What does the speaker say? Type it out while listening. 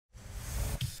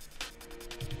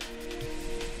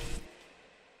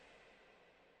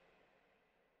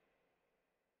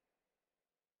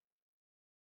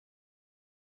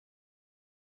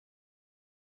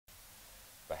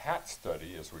NY&NJHATS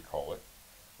study, as we call it,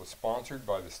 was sponsored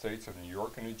by the states of New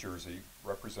York and New Jersey,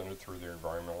 represented through their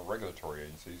environmental regulatory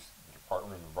agencies, the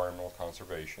Department of Environmental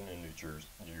Conservation in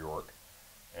New York,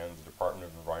 and the Department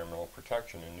of Environmental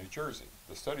Protection in New Jersey.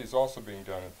 The study is also being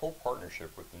done in full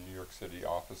partnership with the New York City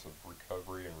Office of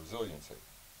Recovery and Resiliency.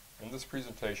 In this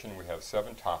presentation, we have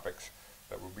 7 topics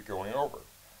that we'll be going over: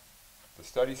 the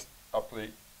study's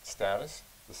update status,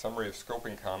 the summary of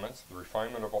scoping comments, the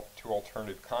refinement of 2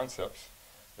 alternative concepts,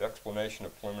 the explanation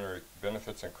of preliminary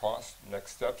benefits and costs,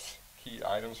 next steps, key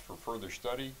items for further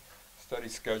study, study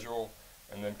schedule,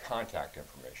 and then contact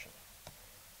information.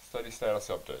 Study status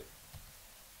update.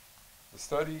 The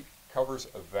study covers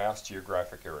a vast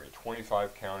geographic area,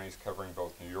 25 counties covering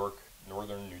both New York,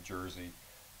 northern New Jersey,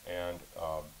 and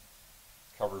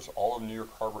covers all of New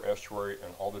York Harbor estuary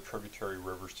and all the tributary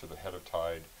rivers to the head of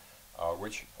tide,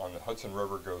 which on the Hudson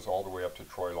River goes all the way up to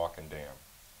Troy Lock and Dam.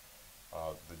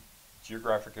 The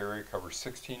geographic area covers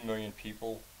 16 million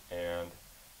people and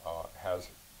has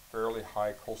fairly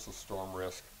high coastal storm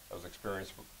risk, as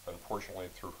experienced unfortunately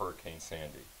through Hurricane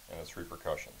Sandy and its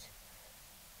repercussions.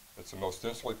 It's the most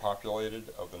densely populated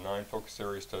of the 9 focus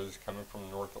area studies coming from the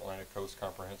North Atlantic Coast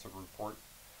Comprehensive Report.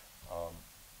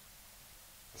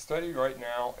 The study right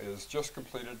now is just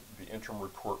completed the interim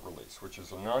report release, which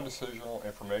is a non-decisional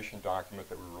information document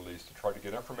that we released to try to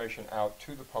get information out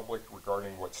to the public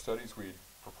regarding what studies we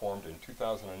performed in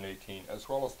 2018, as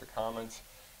well as the comments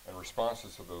and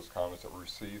responses to those comments that were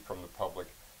received from the public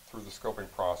through the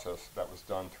scoping process that was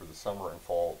done through the summer and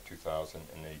fall of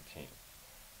 2018.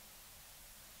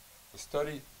 The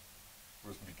study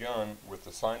was begun with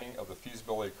the signing of the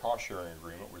feasibility cost-sharing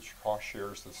agreement, which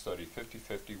cost-shares the study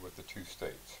 50-50 with the 2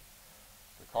 states.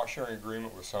 The cost-sharing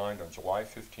agreement was signed on July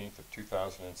 15th of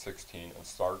 2016 and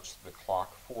starts the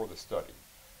clock for the study.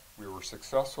 We were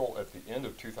successful at the end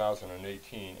of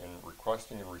 2018 in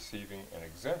requesting and receiving an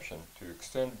exemption to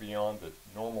extend beyond the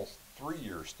normal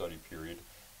 3-year study period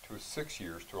to 6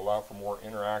 years to allow for more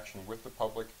interaction with the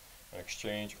public and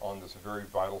exchange on this very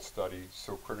vital study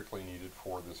so critically needed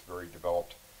for this very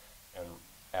developed and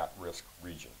at-risk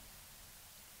region.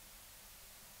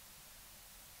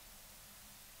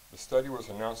 The study was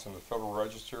announced in the Federal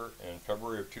Register in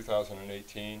February of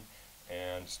 2018,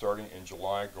 and starting in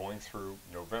July going through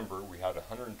November, we had a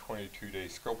 122-day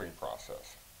scoping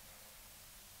process.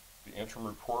 The interim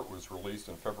report was released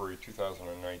in February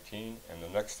 2019, and the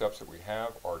next steps that we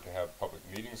have are to have public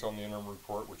meetings on the interim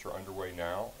report, which are underway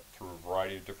now through a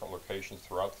variety of different locations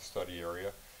throughout the study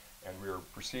area, and we are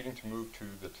proceeding to move to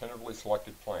the tentatively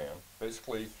selected plan,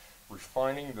 basically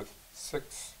refining the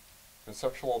 6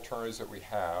 conceptual alternatives that we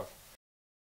have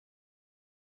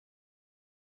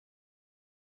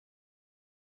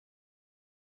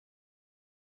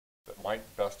that might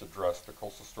best address the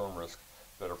coastal storm risk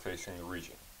that are facing the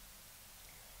region.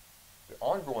 The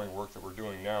ongoing work that we're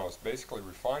doing now is basically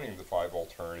refining the 5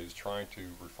 alternatives, trying to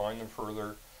refine them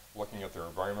further, looking at their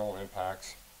environmental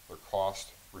impacts, their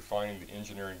cost, refining the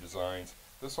engineering designs.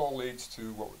 This all leads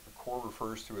to what the Corps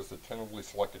refers to as the tentatively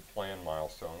selected plan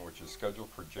milestone, which is scheduled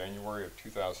for January of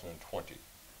 2020.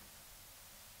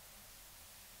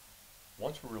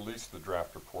 Once we release the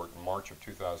draft report in March of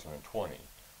 2020,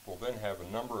 we'll then have a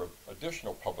number of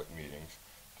additional public meetings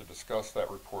to discuss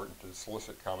that report and to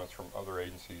solicit comments from other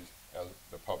agencies as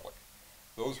the public.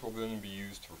 Those will then be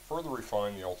used to further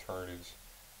refine the alternatives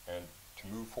and to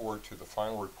move forward to the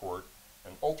final report,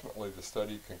 and ultimately the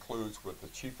study concludes with the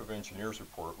Chief of Engineers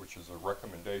report, which is a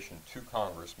recommendation to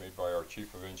Congress made by our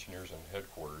Chief of Engineers and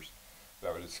headquarters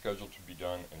that is scheduled to be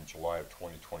done in July of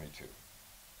 2022.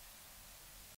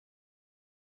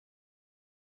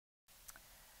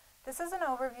 This is an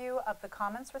overview of the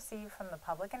comments received from the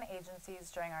public and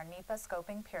agencies during our NEPA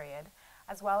scoping period,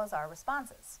 as well as our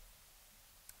responses.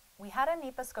 We had a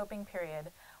NEPA scoping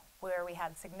period where we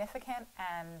had significant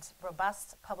and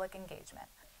robust public engagement.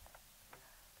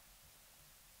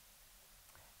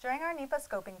 During our NEPA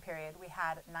scoping period, we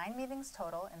had 9 meetings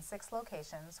total in 6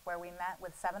 locations where we met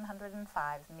with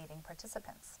 705 meeting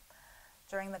participants.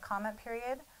 During the comment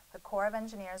period, the Corps of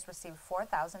Engineers received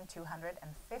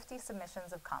 4,250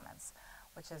 submissions of comments,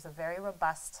 which is a very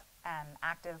robust and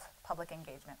active public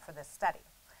engagement for this study.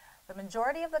 The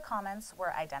majority of the comments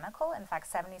were identical. In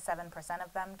fact, 77%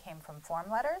 of them came from form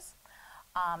letters,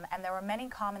 and there were many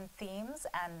common themes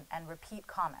and repeat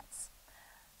comments.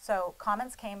 So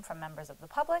comments came from members of the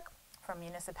public, from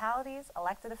municipalities,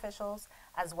 elected officials,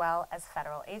 as well as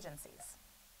federal agencies.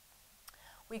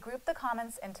 We grouped the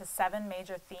comments into 7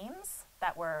 major themes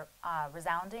that were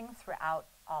resounding throughout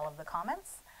all of the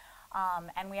comments,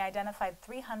 and we identified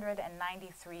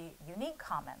 393 unique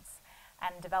comments.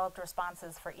 and developed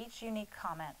responses for each unique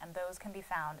comment, and those can be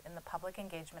found in the Public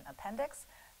Engagement Appendix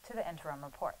to the interim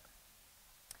report.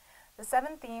 The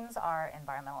 7 themes are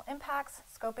environmental impacts,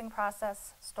 scoping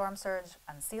process, storm surge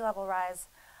and sea level rise,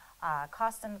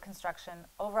 cost and construction,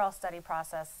 overall study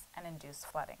process, and induced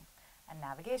flooding, and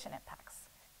navigation impacts.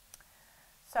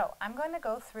 So I'm going to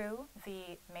go through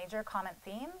the major comment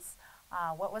themes,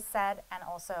 what was said, and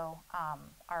also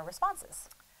our responses.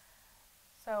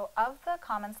 So of the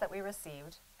comments that we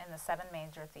received in the 7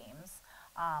 major themes,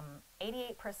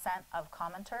 88% of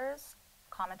commenters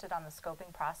commented on the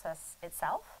scoping process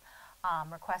itself,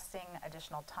 requesting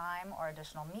additional time or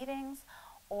additional meetings,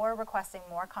 or requesting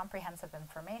more comprehensive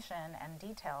information and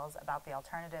details about the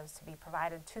alternatives to be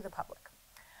provided to the public.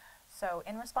 So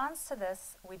in response to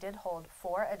this, we did hold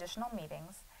 4 additional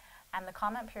meetings, and the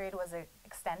comment period was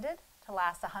extended to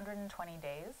last 120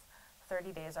 days.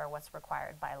 30 days are what's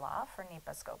required by law for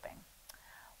NEPA scoping.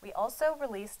 We also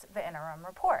released the interim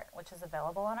report, which is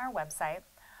available on our website,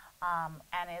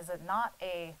 and is not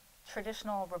a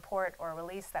traditional report or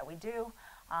release that we do.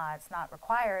 It's not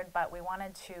required, but we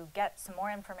wanted to get some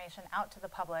more information out to the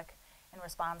public in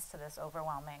response to this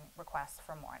overwhelming request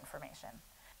for more information.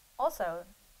 Also,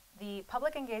 the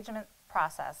public engagement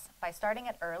process, by starting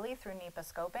it early through NEPA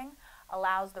scoping,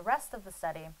 allows the rest of the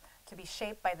study to be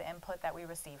shaped by the input that we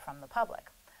receive from the public.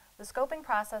 The scoping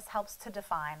process helps to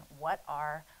define what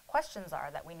our questions are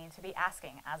that we need to be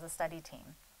asking as a study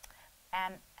team.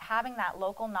 And having that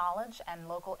local knowledge and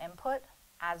local input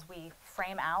as we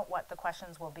frame out what the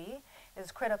questions will be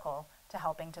is critical to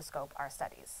helping to scope our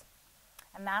studies.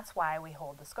 And that's why we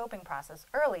hold the scoping process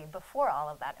early before all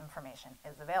of that information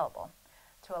is available,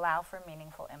 to allow for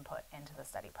meaningful input into the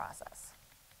study process.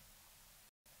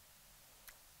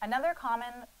 Another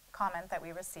common comment that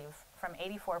we received from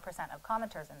 84% of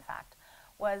commenters, in fact,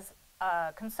 was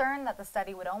a concern that the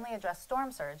study would only address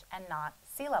storm surge and not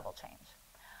sea level change.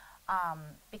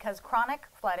 Because chronic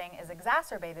flooding is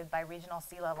exacerbated by regional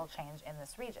sea level change in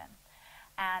this region.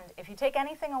 And if you take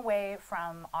anything away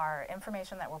from our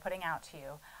information that we're putting out to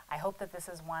you, I hope that this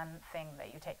is one thing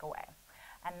that you take away.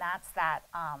 And that's that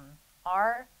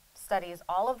our studies,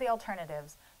 all of the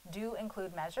alternatives, do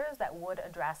include measures that would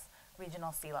address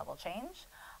regional sea level change.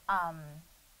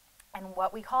 And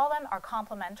what we call them are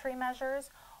complementary measures,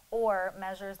 or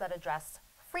measures that address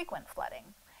frequent flooding.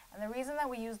 And the reason that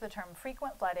we use the term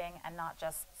frequent flooding and not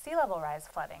just sea level rise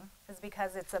flooding is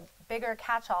because it's a bigger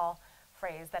catch-all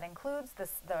phrase that includes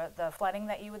the flooding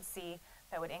that you would see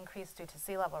that would increase due to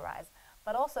sea level rise,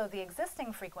 but also the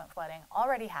existing frequent flooding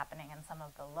already happening in some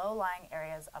of the low-lying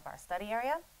areas of our study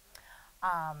area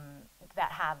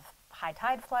that have high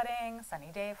tide flooding,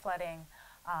 sunny day flooding,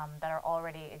 that are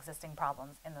already existing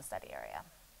problems in the study area.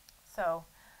 So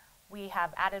we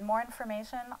have added more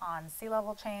information on sea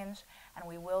level change, and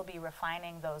we will be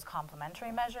refining those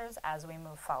complementary measures as we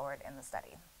move forward in the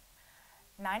study.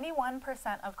 91%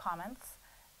 of comments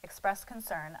expressed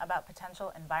concern about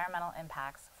potential environmental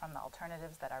impacts from the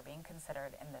alternatives that are being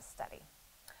considered in this study.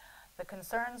 The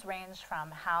concerns range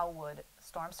from how would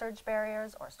storm surge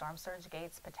barriers or storm surge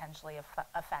gates potentially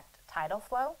affect tidal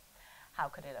flow, how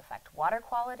could it affect water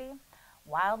quality,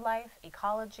 wildlife,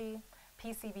 ecology,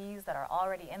 PCBs that are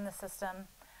already in the system,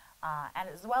 and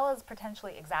as well as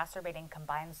potentially exacerbating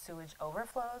combined sewage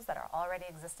overflows that are already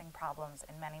existing problems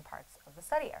in many parts of the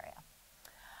study area.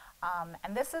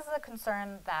 And this is a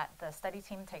concern that the study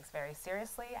team takes very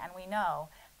seriously, and we know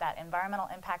that environmental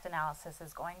impact analysis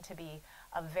is going to be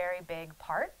a very big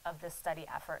part of this study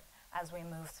effort as we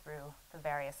move through the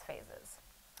various phases.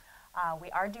 We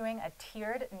are doing a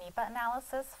tiered NEPA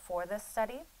analysis for this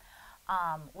study,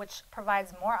 which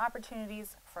provides more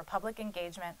opportunities for public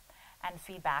engagement and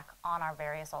feedback on our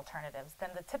various alternatives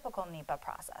than the typical NEPA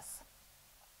process.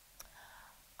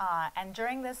 And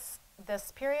during this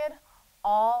period,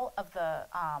 all of the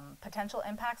potential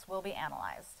impacts will be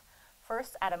analyzed.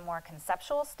 First, at a more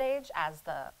conceptual stage, as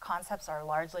the concepts are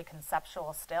largely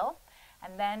conceptual still,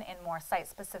 and then in more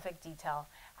site-specific detail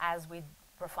as we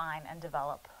refine and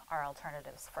develop our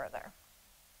alternatives further.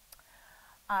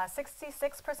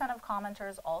 66% of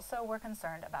commenters also were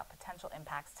concerned about potential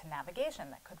impacts to navigation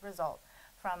that could result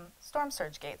from storm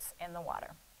surge gates in the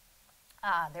water.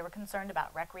 They were concerned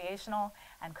about recreational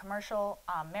and commercial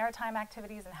maritime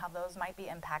activities and how those might be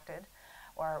impacted,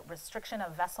 or restriction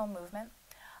of vessel movement,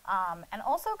 and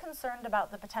also concerned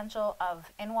about the potential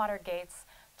of in-water gates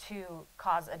to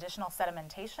cause additional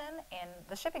sedimentation in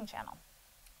the shipping channel.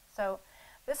 So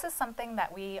this is something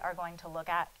that we are going to look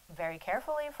at very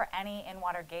carefully for any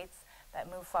in-water gates that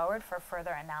move forward for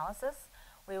further analysis.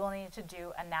 We will need to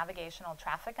do a navigational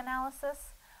traffic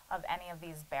analysis of any of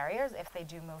these barriers if they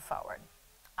do move forward.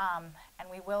 And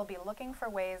we will be looking for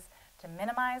ways to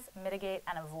minimize, mitigate,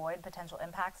 and avoid potential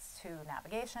impacts to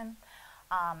navigation,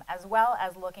 as well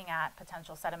as looking at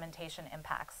potential sedimentation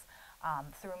impacts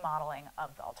through modeling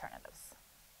of the alternatives.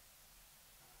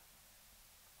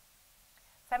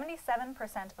 77%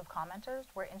 of commenters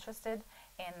were interested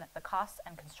in the cost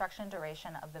and construction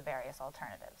duration of the various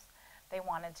alternatives. They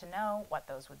wanted to know what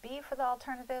those would be for the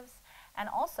alternatives and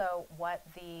also what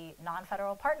the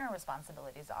non-federal partner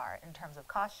responsibilities are in terms of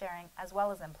cost sharing as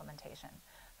well as implementation.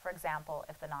 For example,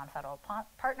 if the non-federal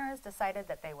partners decided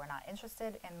that they were not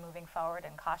interested in moving forward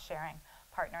and cost sharing,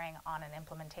 partnering on an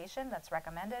implementation that's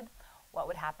recommended, what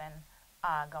would happen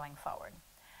going forward?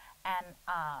 And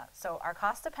so our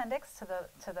cost appendix to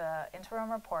the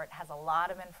interim report has a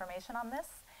lot of information on this,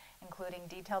 including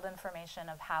detailed information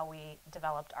of how we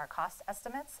developed our cost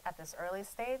estimates at this early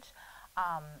stage,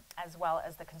 as well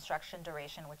as the construction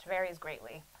duration, which varies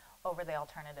greatly over the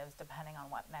alternatives depending on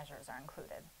what measures are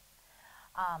included.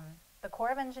 The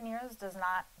Corps of Engineers does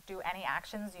not do any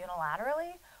actions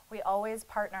unilaterally. We always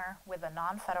partner with a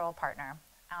non-federal partner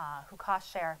who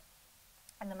cost share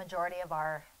in the majority of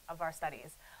our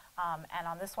studies. And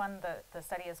on this one, the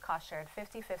study is cost shared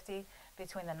 50-50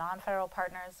 between the non-federal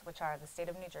partners, which are the state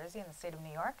of New Jersey and the state of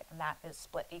New York, and that is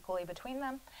split equally between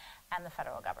them, and the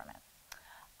federal government.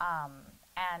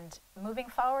 And moving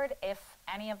forward, if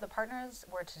any of the partners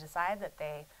were to decide that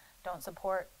they don't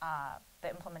support the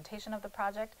implementation of the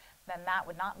project, then that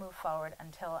would not move forward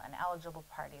until an eligible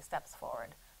party steps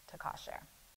forward to cost share.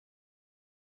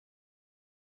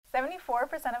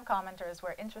 74% of commenters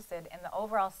were interested in the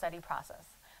overall study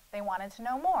process. They wanted to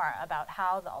know more about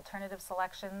how the alternative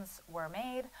selections were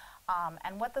made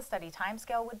and what the study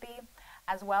timescale would be,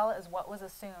 as well as what was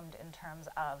assumed in terms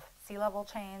of sea level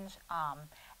change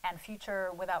and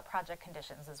future without project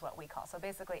conditions is what we call. So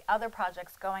basically other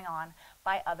projects going on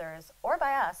by others or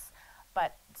by us,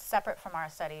 but separate from our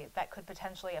study that could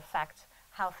potentially affect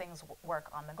how things work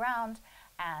on the ground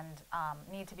and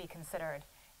need to be considered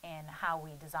in how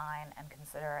we design and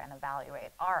consider and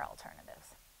evaluate our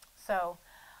alternatives. So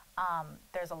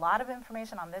there's a lot of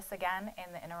information on this again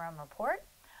in the interim report.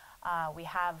 We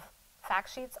have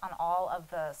fact sheets on all of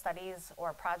the studies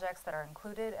or projects that are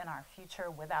included in our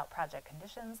future without project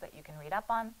conditions that you can read up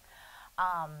on.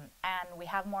 And we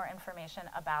have more information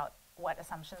about what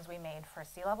assumptions we made for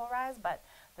sea level rise, but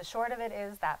the short of it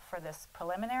is that for this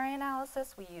preliminary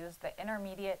analysis, we used the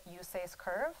intermediate USACE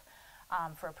curve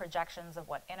for projections of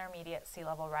what intermediate sea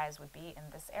level rise would be in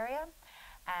this area.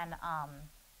 And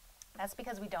that's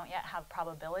because we don't yet have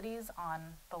probabilities on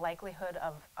the likelihood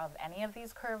of any of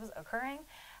these curves occurring,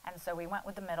 and so we went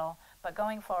with the middle. But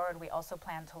going forward, we also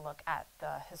plan to look at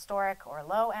the historic or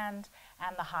low end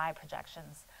and the high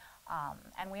projections.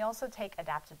 And we also take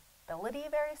adaptability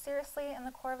very seriously in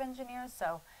the Corps of Engineers.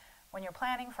 So when you're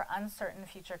planning for uncertain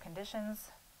future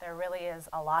conditions, there really is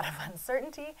a lot of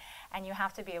uncertainty, and you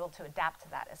have to be able to adapt to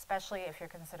that, especially if you're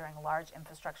considering large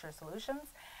infrastructure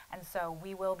solutions. And so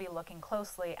we will be looking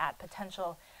closely at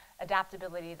potential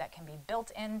adaptability that can be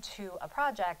built into a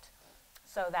project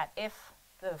so that if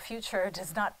the future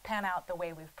does not pan out the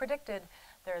way we've predicted,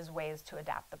 there's ways to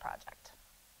adapt the project.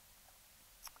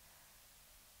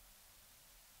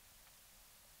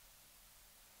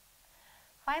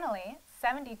 Finally,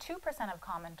 72% of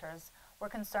commenters were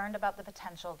concerned about the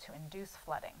potential to induce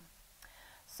flooding.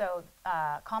 So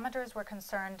commenters were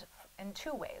concerned in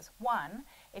two ways. One,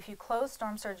 if you close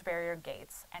storm surge barrier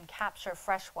gates and capture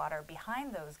fresh water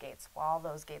behind those gates while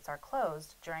those gates are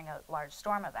closed during a large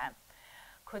storm event,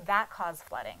 could that cause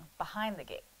flooding behind the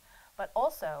gate? But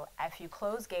also, if you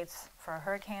close gates for a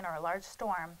hurricane or a large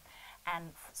storm and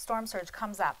storm surge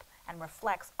comes up and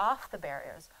reflects off the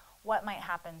barriers, what might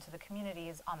happen to the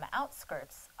communities on the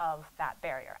outskirts of that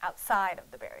barrier, outside of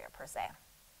the barrier per se.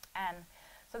 And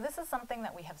so this is something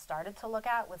that we have started to look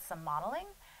at with some modeling,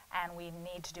 and we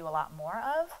need to do a lot more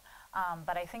of.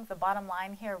 But I think the bottom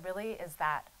line here really is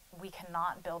that we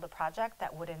cannot build a project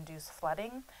that would induce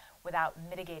flooding without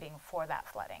mitigating for that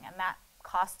flooding. And that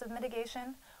cost of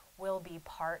mitigation will be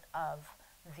part of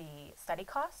the study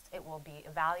cost. It will be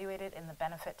evaluated in the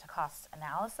benefit to cost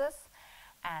analysis.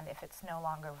 And if it's no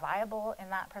longer viable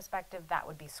in that perspective, that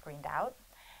would be screened out.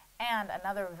 And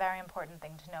another very important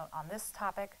thing to note on this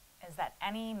topic is that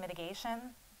any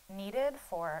mitigation needed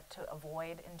to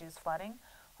avoid induced flooding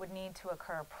would need to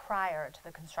occur prior to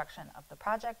the construction of the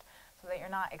project so that you're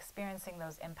not experiencing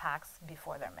those impacts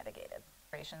before they're mitigated.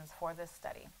 For this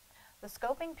study. The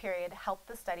scoping period helped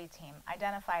the study team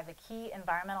identify the key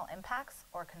environmental impacts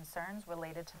or concerns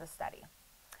related to the study.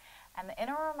 And the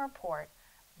interim report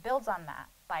builds on that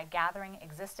by gathering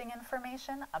existing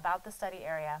information about the study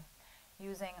area,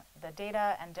 using the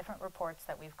data and different reports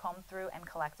that we've combed through and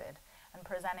collected, and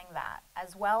presenting that,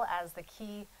 as well as the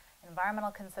key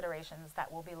environmental considerations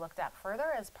that will be looked at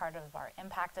further as part of our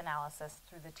impact analysis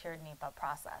through the tiered NEPA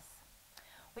process.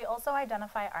 We also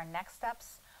identify our next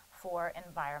steps for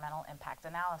environmental impact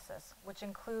analysis, which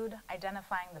include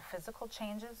identifying the physical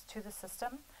changes to the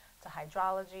system, to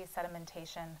hydrology,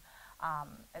 sedimentation,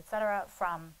 etc.,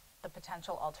 from the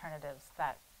potential alternatives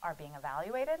that are being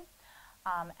evaluated.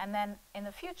 And then in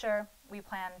the future, we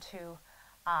plan to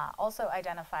also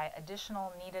identify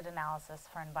additional needed analysis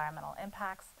for environmental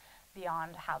impacts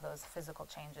beyond how those physical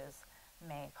changes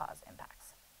may cause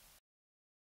impacts.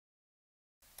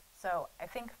 So I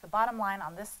think the bottom line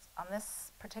on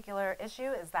this particular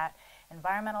issue is that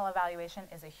environmental evaluation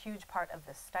is a huge part of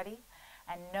this study,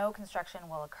 and no construction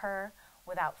will occur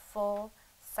without full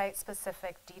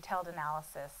site-specific detailed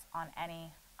analysis on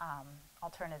any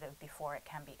alternative before it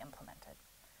can be implemented.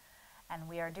 And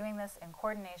we are doing this in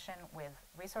coordination with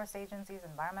resource agencies,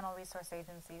 environmental resource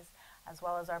agencies, as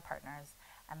well as our partners,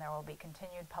 and there will be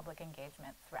continued public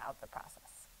engagement throughout the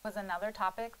process. Was another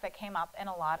topic that came up in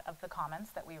a lot of the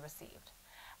comments that we received.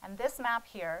 And this map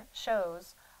here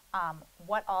shows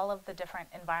what all of the different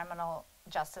environmental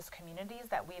justice communities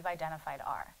that we've identified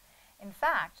are. In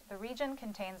fact, the region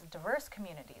contains diverse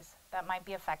communities that might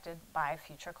be affected by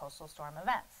future coastal storm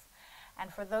events.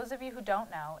 And for those of you who don't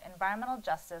know, environmental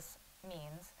justice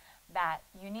means that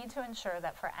you need to ensure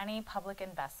that for any public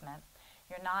investment,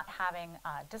 you're not having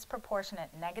disproportionate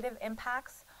negative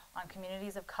impacts on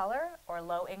communities of color or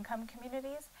low-income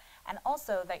communities, and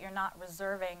also that you're not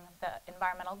reserving the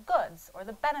environmental goods or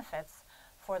the benefits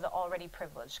for the already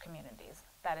privileged communities,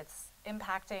 that it's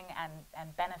impacting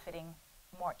and benefiting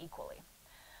more equally.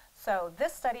 So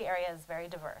this study area is very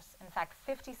diverse. In fact,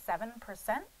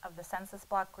 57% of the census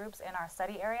block groups in our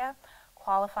study area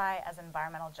qualify as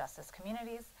environmental justice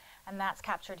communities, and that's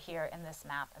captured here in this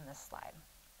map in this slide.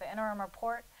 The interim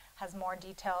report has more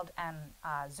detailed and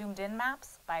zoomed in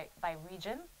maps by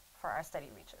region for our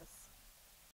study reaches.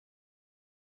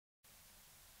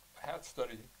 The HATS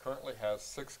study currently has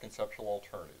 6 conceptual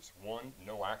alternatives. 1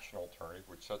 no action alternative,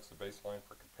 which sets the baseline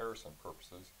for comparison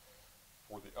purposes,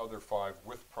 for the other 5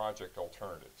 with project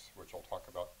alternatives, which I'll talk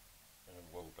about in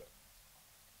a little bit.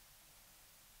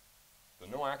 The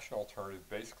no action alternative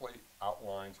basically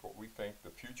outlines what we think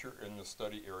the future in the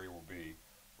study area will be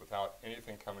without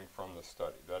anything coming from the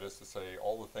study. That is to say,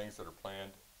 all the things that are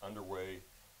planned, underway,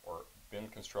 or been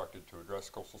constructed to address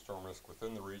coastal storm risk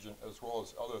within the region, as well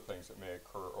as other things that may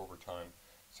occur over time,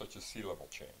 such as sea level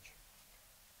change.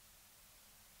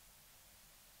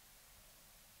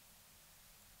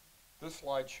 This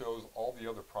slide shows all the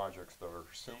other projects that are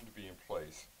assumed to be in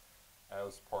place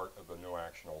as part of the no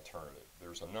action alternative.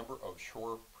 There's a number of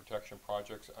shore protection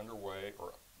projects underway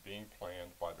or being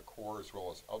planned by the Corps as well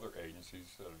as other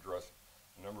agencies that address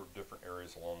a number of different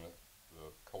areas along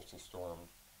the coastal storm,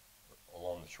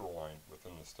 along the shoreline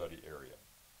within the study area.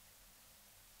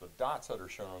 The dots that are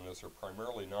shown on this are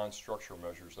primarily non-structural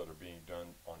measures that are being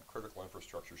done on critical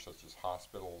infrastructure such as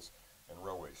hospitals and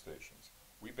railway stations.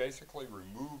 We basically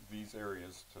remove these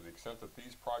areas to the extent that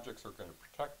these projects are going to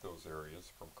protect those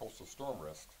areas from coastal storm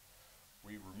risks.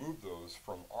 We remove those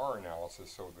from our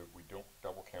analysis so that we don't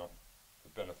double count the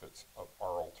benefits of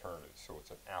our alternatives. So it's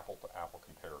an apple-to-apple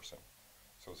comparison.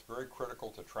 So it's very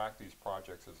critical to track these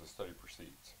projects as the study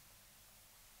proceeds.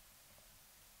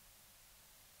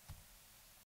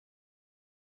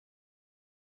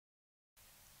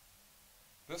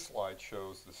 This slide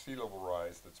shows the sea level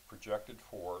rise that's projected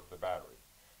for the battery.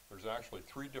 There's actually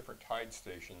 3 different tide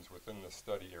stations within the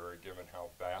study area, given how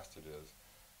vast it is,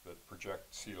 that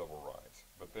project sea level rise.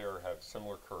 But they have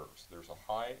similar curves. There's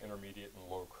a high, intermediate, and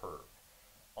low curve.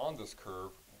 On this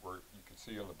curve, where you can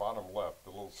see on the bottom left, the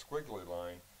little squiggly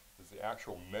line is the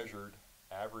actual measured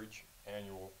average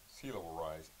annual sea level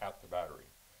rise at the battery.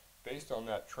 Based on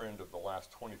that trend of the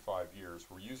last 25 years,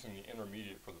 we're using the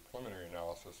intermediate for the preliminary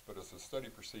analysis, but as the study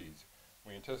proceeds,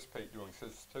 we anticipate doing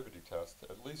sensitivity tests,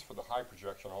 at least for the high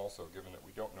projection also, given that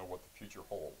we don't know what the future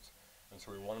holds. And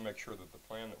so we want to make sure that the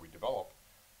plan that we develop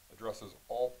addresses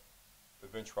all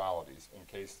eventualities in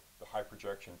case the high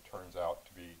projection turns out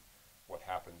to be what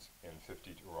happens in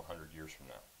 50 to 100 years from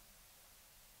now.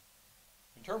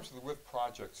 In terms of the with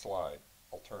project slide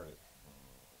alternative,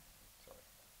 sorry.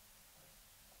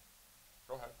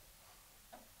 Go ahead.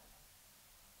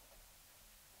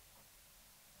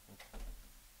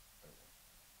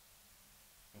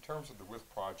 In terms of the with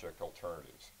project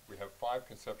alternatives, we have 5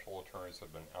 conceptual alternatives that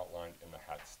have been outlined in the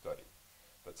HATS study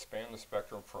that span the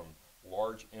spectrum from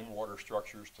large in-water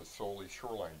structures to solely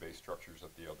shoreline-based structures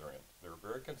at the other end. They're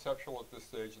very conceptual at this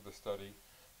stage of the study,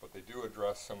 but they do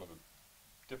address some of the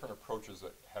different approaches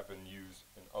that have been used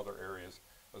in other areas,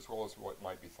 as well as what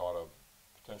might be thought of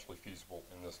potentially feasible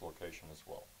in this location as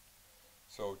well.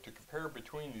 So to compare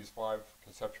between these 5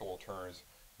 conceptual alternatives,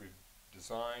 we've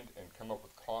designed and come up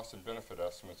with cost and benefit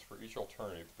estimates for each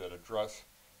alternative that address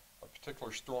a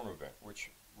particular storm event,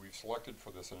 which we've selected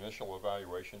for this initial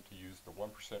evaluation to use the 1%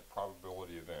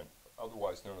 probability event,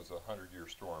 otherwise known as a 100-year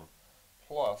storm,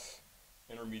 plus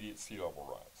intermediate sea level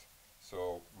rise.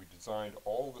 So we designed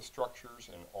all of the structures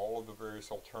and all of the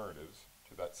various alternatives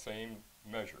to that same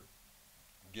measure,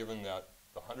 given that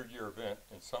the 100-year event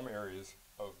in some areas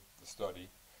of the study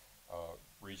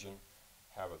region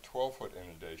have a 12-foot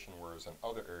inundation, whereas in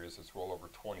other areas it's well over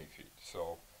 20 feet.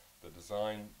 So the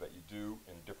design that you do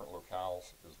in different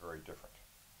locales is very different.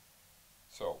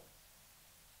 So,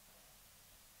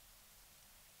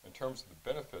 in terms of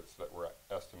the benefits that were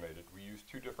estimated, we used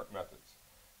 2 different methods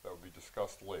that will be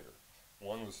discussed later.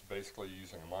 One was basically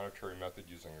using a monetary method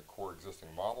using a core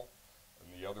existing model, and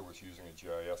the other was using a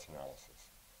GIS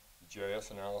analysis. The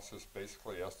GIS analysis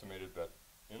basically estimated that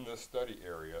in this study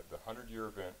area, the 100-year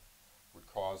event would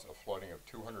cause a flooding of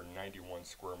 291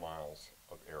 square miles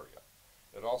of area.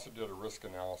 It also did a risk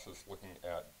analysis looking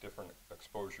at different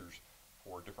exposures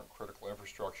for different critical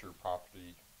infrastructure,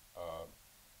 property,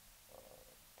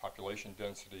 population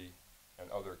density, and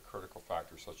other critical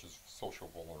factors such as social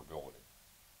vulnerability.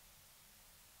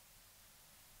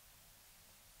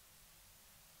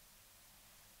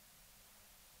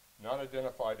 Not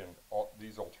identified in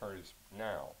these alternatives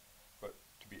now, but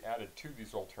to be added to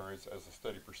these alternatives as the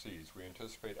study proceeds, we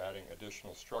anticipate adding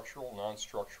additional structural,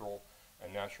 non-structural,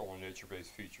 and natural and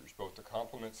nature-based features, both to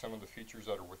complement some of the features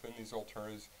that are within these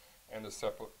alternatives and as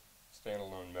separate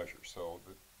standalone measures. So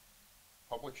the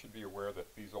public should be aware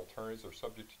that these alternatives are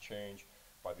subject to change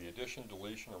by the addition,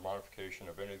 deletion, or modification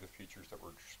of any of the features that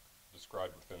were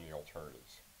described within the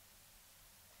alternatives.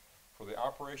 For the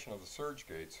operation of the surge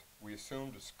gates, we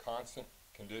assumed as a constant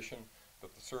condition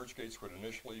that the surge gates would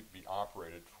initially be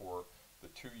operated for the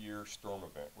 2-year storm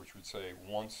event, which would say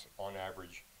once on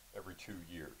average every 2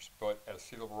 years. But as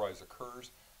sea level rise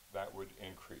occurs, that would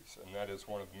increase, and that is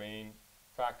one of the main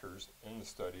factors in the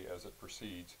study as it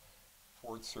proceeds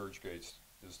for the surge gates,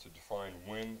 is to define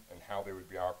when and how they would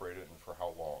be operated and for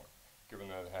how long, given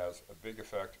that it has a big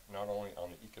effect not only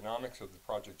on the economics of the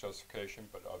project justification,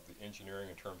 but of the engineering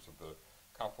in terms of the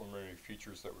complementary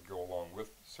features that would go along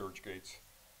with surge gates,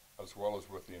 as well as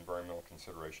with the environmental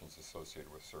considerations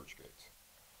associated with surge gates.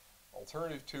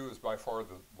 Alternative 2 is by far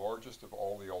the largest of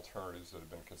all the alternatives that have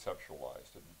been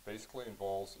conceptualized. It basically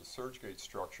involves a surge gate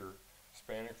structure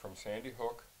spanning from Sandy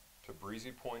Hook to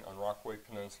Breezy Point on Rockaway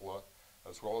Peninsula,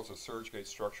 as well as a surge gate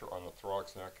structure on the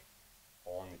Throgs Neck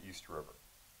along the East River.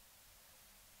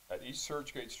 At each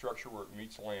surge gate structure where it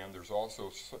meets land, there's also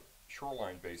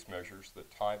shoreline-based measures that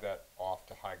tie that off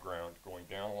to high ground, going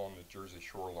down along the Jersey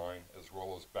shoreline, as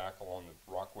well as back along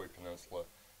the Rockaway Peninsula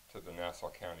to the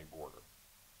Nassau County border.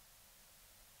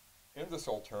 In this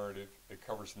alternative, it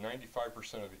covers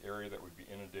 95% of the area that would be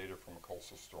inundated from a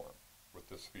coastal storm with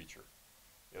this feature.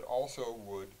 It also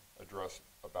would address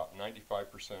about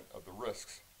 95% of the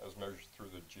risks as measured through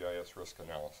the GIS risk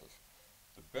analysis.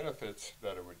 The benefits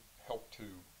that it would help to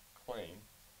claim,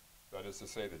 that is to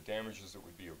say the damages that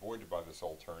would be avoided by this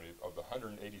alternative, of the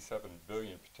 187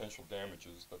 billion potential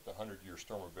damages that the 100-year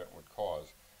storm event would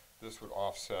cause, this would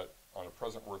offset on a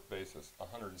present worth basis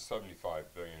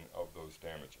 175 billion of those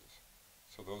damages.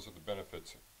 So those are the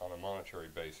benefits on a monetary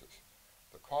basis.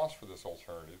 The cost for this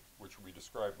alternative, which will be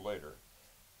described later,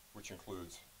 which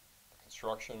includes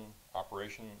construction,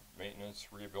 operation, maintenance,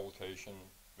 rehabilitation,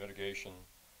 mitigation,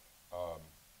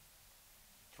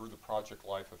 through the project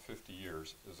life of 50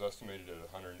 years, is estimated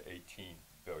at $118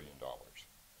 billion.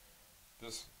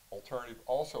 This alternative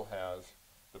also has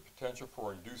the potential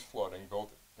for induced flooding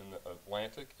both in the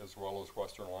Atlantic as well as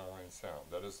western long-line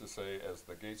sound. That is to say, as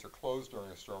the gates are closed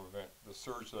during a storm event, the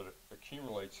surge that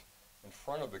accumulates in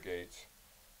front of the gates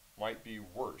might be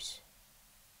worse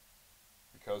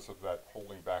because of that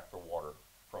holding back the water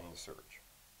from the surge.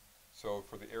 So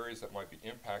for the areas that might be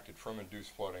impacted from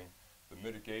induced flooding, the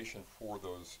mitigation for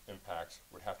those impacts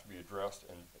would have to be addressed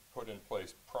and put in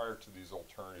place prior to these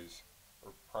alternatives,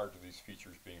 or prior to these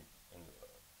features being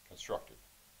constructed.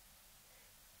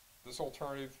 This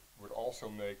alternative would also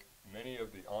make many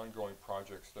of the ongoing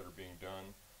projects that are being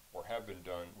done or have been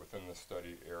done within the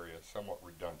study area somewhat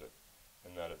redundant,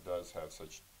 in that it does have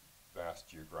such vast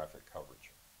geographic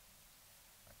coverage.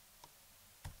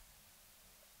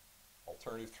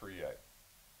 Alternative 3A.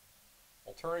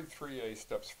 Alternative 3A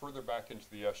steps further back into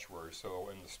the estuary, so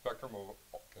in the spectrum of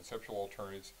conceptual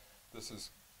alternatives,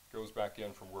 goes back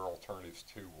in from where Alternatives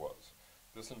 2 was.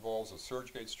 This involves a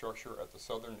surge gate structure at the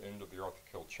southern end of the Arthur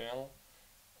Kill Channel,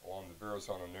 along the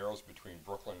Verrazano Narrows between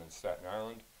Brooklyn and Staten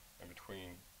Island, and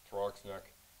between Throgs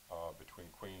Neck, between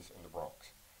Queens and the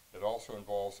Bronx. It also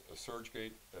involves a surge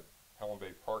gate at Helen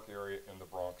Bay Park area in the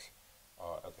Bronx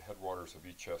at the headwaters of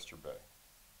Eastchester Bay.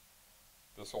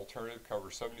 This alternative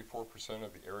covers 74%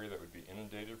 of the area that would be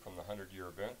inundated from the 100-year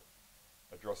event,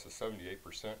 addresses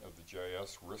 78% of the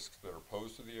GIS risks that are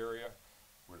posed to the area,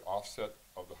 would offset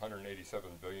of the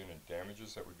 $187 billion in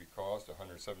damages that would be caused,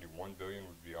 $171 billion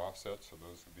would be offset, so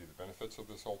those would be the benefits of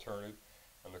this alternative,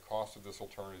 and the cost of this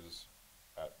alternative is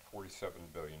at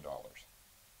 $47 billion.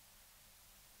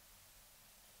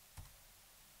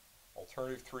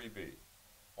 Alternative 3B.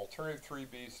 Alternative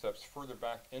 3B steps further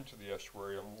back into the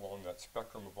estuary along that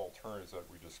spectrum of alternatives that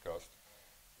we discussed.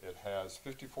 It has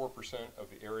 54% of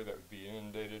the area that would be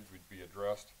inundated would be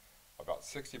addressed, about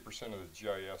 60% of the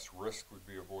GIS risk would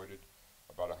be avoided,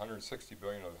 about $160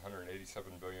 billion of the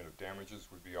 $187 billion of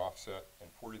damages would be offset, and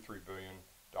 $43 billion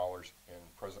in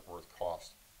present worth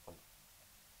cost from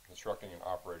constructing and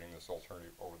operating this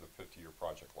alternative over the 50-year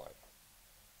project life.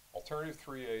 Alternative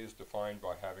 3A is defined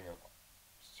by having a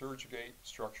surge gate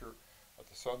structure at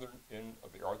the southern end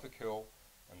of the Arthur Kill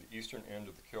and the eastern end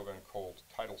of the Kill Van Cold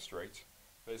tidal straits,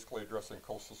 basically addressing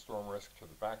coastal storm risk to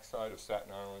the backside of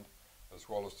Staten Island, as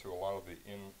well as to a lot of the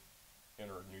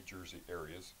inner New Jersey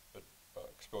areas that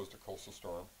exposed to coastal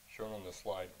storm, shown on this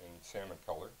slide in salmon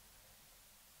color.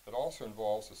 It also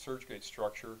involves a surge gate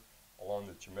structure along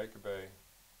the Jamaica Bay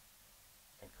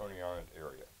and Coney Island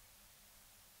area,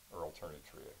 or Alternative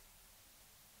 3A.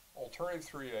 Alternative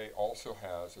 3A also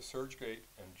has a surge gate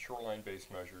and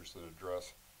shoreline-based measures that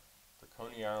address the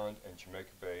Coney Island and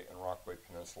Jamaica Bay and Rockaway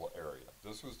Peninsula area.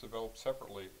 This was developed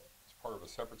separately as part of a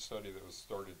separate study that was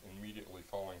started immediately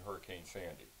following Hurricane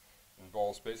Sandy. It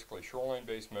involves basically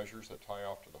shoreline-based measures that tie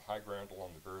off to the high ground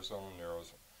along the Verrazano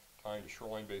Narrows, tying to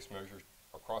shoreline-based measures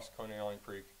across Coney Island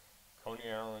Creek, Coney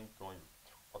Island going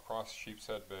across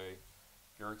Sheepshead Bay,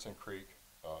 Garrettson Creek,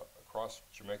 across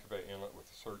Jamaica Bay Inlet with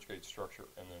the surge gate structure,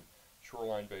 and then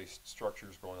shoreline-based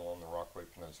structures going along the Rockaway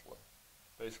Peninsula,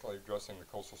 basically addressing the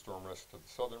coastal storm risk to the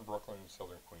southern Brooklyn and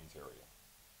southern Queens area.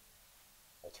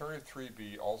 Alternative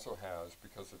 3B also has,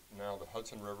 because now the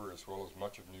Hudson River as well as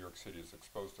much of New York City is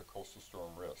exposed to coastal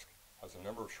storm risk, has a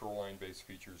number of shoreline-based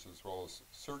features as well as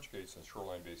surge gates and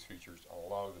shoreline-based features on a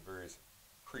lot of the various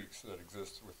creeks that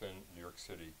exist within New York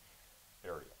City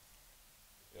area.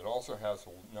 It also has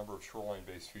a number of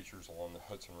shoreline-based features along the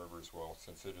Hudson River as well,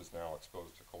 since it is now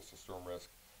exposed to coastal storm risk,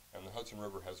 and the Hudson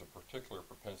River has a particular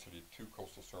propensity to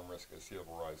coastal storm risk as sea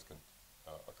level rise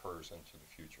occurs into the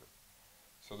future.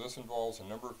 So this involves a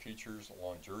number of features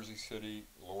along Jersey City,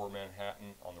 Lower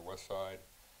Manhattan on the west side,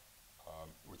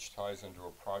 which ties into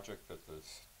a project that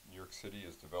New York City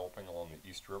is developing along the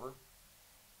East River.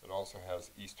 It also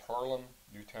has East Harlem,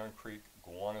 Newtown Creek,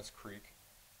 Gowanus Creek,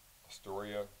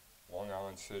 Astoria, Long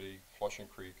Island City, Flushing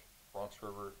Creek, Bronx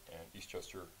River, and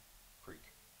Westchester Creek.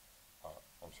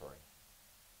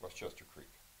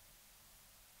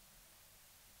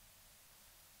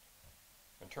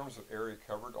 In terms of area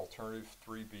covered, Alternative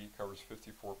 3B covers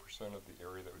 54% of the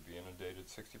area that would be inundated,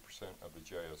 60% of the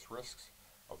GIS risks.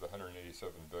 Of the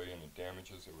 $187 billion in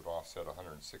damages, it would offset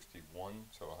 $161 billion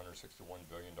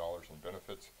in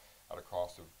benefits at a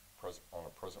cost of on a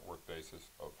present worth basis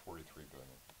of $43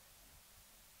 billion.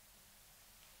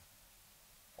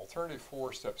 Alternative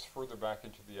 4 steps further back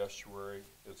into the estuary.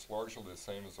 It's largely the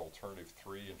same as Alternative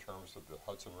 3 in terms of the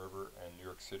Hudson River and New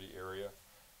York City area.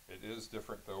 It is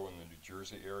different though in the New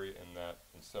Jersey area in that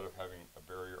instead of having a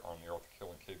barrier on the Arthur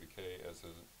Kill and KVK as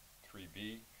is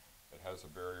 3B, it has a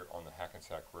barrier on the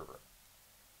Hackensack River,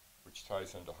 which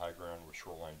ties into high ground with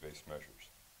shoreline-based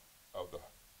measures. Of the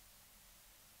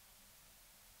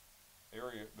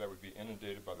area that would be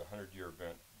inundated by the 100-year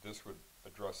event, this would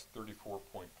address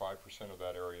 34.5% of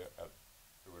that area.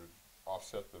 It would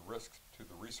offset the risks to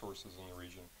the resources in the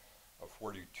region of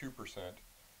 42%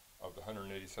 of the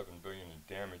 $187 billion in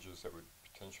damages that would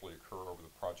potentially occur over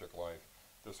the project life.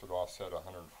 This would offset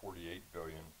 $148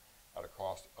 billion at a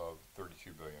cost of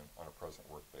 $32 billion on a present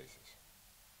worth basis.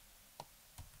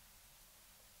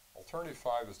 Alternative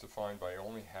 5 is defined by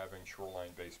only having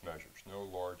shoreline-based measures, no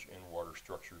large in-water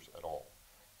structures at all.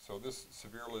 So this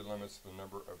severely limits the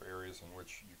number of areas in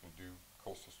which you can do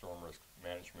coastal storm risk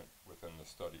management within the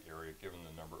study area, given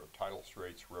the number of tidal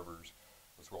straits, rivers,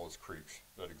 as well as creeks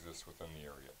that exist within the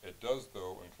area. It does,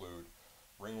 though, include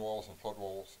ring walls and flood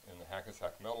walls in the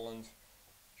Hackensack Meadowlands,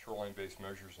 shoreline-based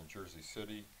measures in Jersey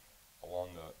City, along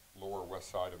the lower west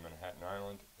side of Manhattan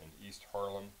Island, in East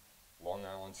Harlem, Long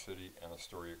Island City, and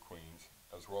Astoria, Queens,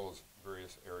 as well as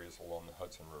various areas along the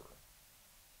Hudson River.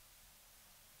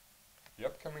 The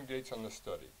upcoming dates on this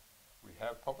study. We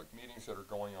have public meetings that are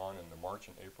going on in the March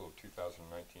and April of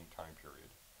 2019 time period.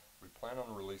 We plan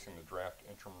on releasing the draft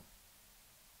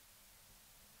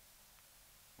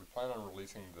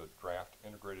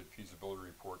Integrated Feasibility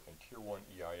Report and Tier 1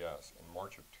 EIS in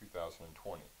March of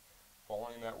 2020.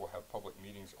 Following that, we'll have public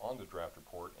meetings on the draft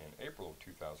report in April of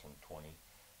 2020,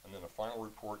 and then a final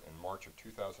report in March of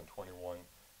 2021,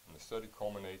 and the study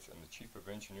culminates in the Chief of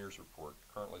Engineers report,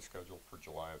 currently scheduled for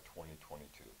July of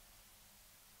 2022.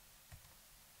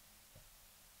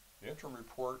 The interim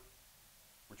report,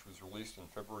 which was released on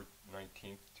February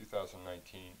 19,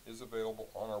 2019, is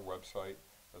available on our website,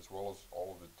 as well as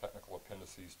all of the technical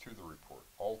appendices to the report.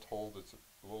 All told, it's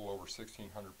a little over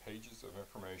 1,600 pages of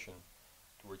information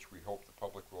to which we hope the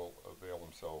public will avail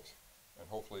themselves and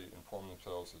hopefully inform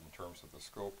themselves in terms of the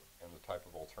scope and the type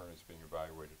of alternatives being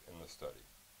evaluated in the study.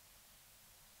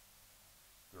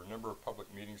 There are a number of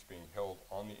public meetings being held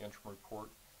on the interim report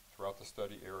throughout the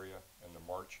study area in the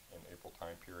March and April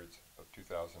time periods of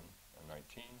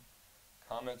 2019.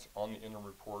 Comments on the interim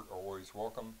report are always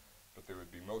welcome, but they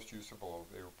would be most useful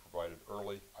if they were provided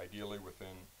early, ideally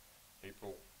within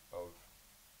April of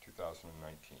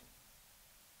 2019.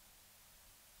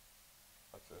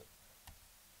 That's it.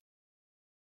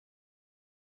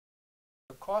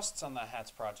 The costs on the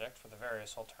HATS project for the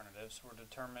various alternatives were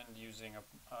determined using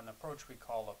an approach we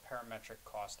call a parametric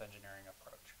cost engineering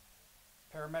approach.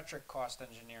 Parametric cost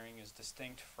engineering is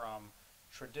distinct from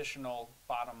traditional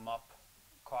bottom-up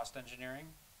cost engineering,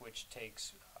 which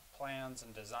takes plans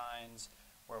and designs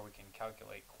where we can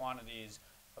calculate quantities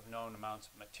of known amounts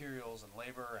of materials and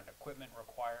labor and equipment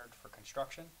required for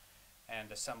construction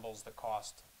and assembles the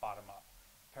cost bottom up.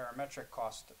 Parametric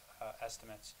cost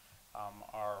estimates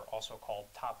are also called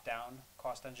top-down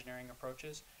cost engineering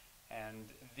approaches, and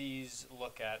these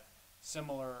look at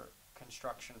similar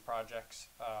construction projects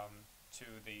to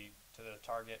the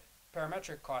target.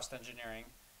 Parametric cost engineering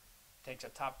takes a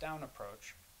top-down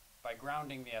approach by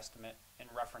grounding the estimate in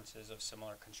references of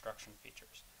similar construction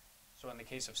features. So in the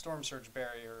case of storm surge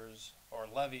barriers or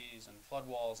levees and flood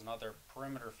walls and other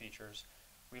perimeter features,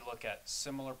 we look at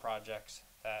similar projects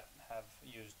that have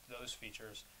used those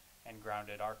features and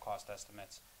grounded our cost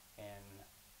estimates in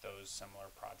those similar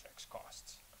projects'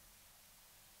 costs.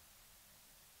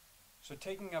 So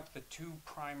taking up the two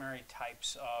primary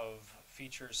types of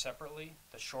features separately,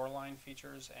 the shoreline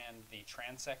features and the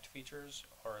transect features,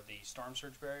 or the storm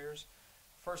surge barriers,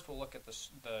 first we'll look at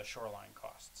the shoreline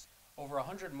costs. Over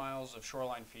 100 miles of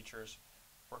shoreline features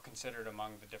were considered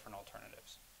among the different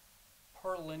alternatives.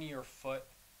 Per linear foot,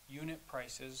 unit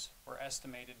prices were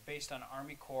estimated based on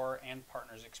Army Corps and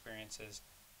partners' experiences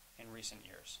in recent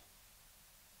years.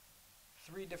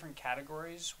 3 different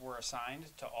categories were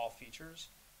assigned to all features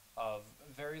of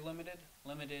very limited,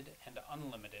 limited, and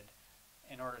unlimited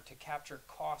in order to capture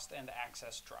cost and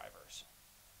access drivers.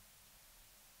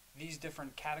 These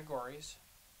different categories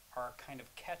are a kind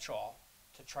of catch-all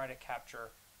to try to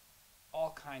capture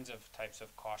all kinds of types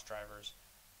of cost drivers,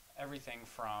 everything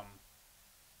from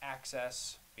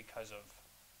access because of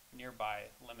nearby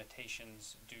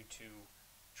limitations due to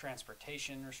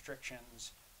transportation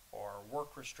restrictions or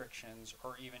work restrictions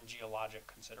or even geologic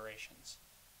considerations.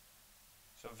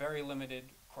 So very limited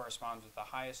corresponds with the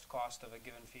highest cost of a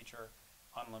given feature,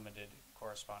 unlimited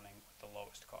corresponding with the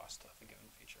lowest cost of a given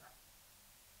feature.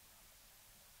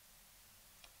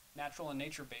 Natural and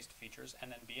nature-based features,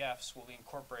 NNBFs, will be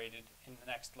incorporated in the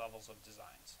next levels of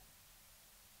designs.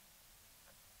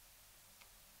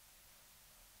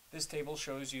 This table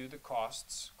shows you the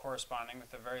costs corresponding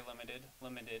with the very limited,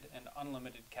 limited, and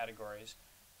unlimited categories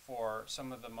for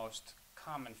some of the most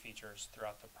common features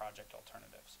throughout the project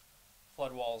alternatives.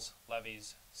 Flood walls,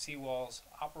 levees, seawalls,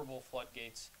 operable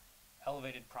floodgates,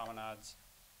 elevated promenades,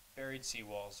 buried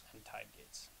seawalls, and tide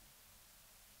gates.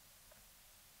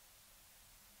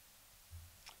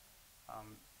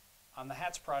 On the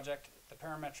HATS project, the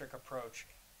parametric approach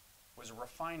was a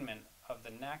refinement of the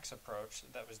NACS approach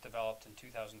that was developed in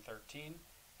 2013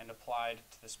 and applied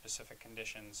to the specific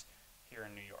conditions here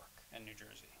in New York and New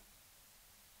Jersey.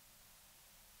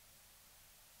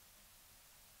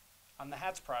 On the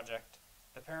HATS project,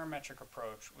 the parametric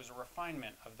approach was a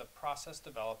refinement of the process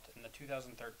developed in the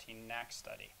 2013 NACS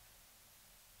study.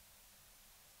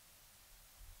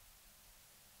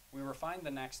 We refined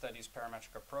the NACS study's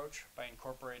parametric approach by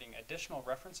incorporating additional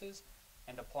references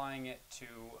and applying it to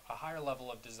a higher level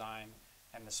of design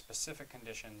and the specific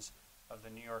conditions of the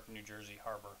New York and New Jersey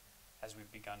harbor as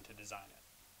we've begun to design it.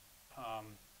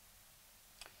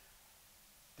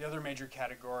 The other major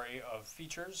category of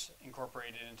features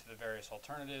incorporated into the various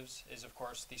alternatives is, of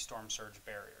course, the storm surge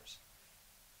barriers.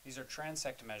 These are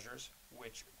transect measures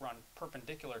which run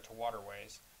perpendicular to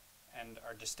waterways and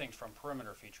are distinct from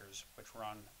perimeter features which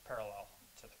run parallel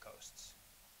to the coasts.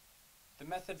 The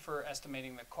method for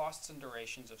estimating the costs and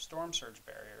durations of storm surge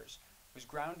barriers was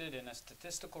grounded in a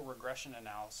statistical regression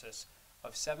analysis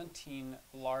of 17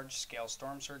 large-scale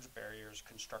storm surge barriers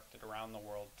constructed around the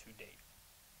world to date.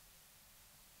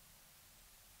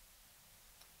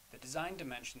 The design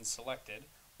dimensions selected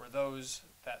were those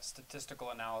that statistical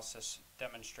analysis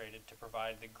demonstrated to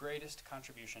provide the greatest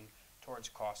contribution towards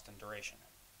cost and duration.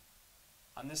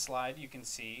 On this slide, you can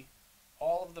see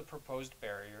all of the proposed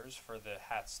barriers for the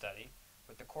HATS study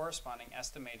with the corresponding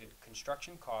estimated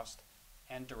construction cost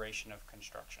and duration of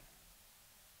construction.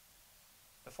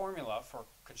 The formula for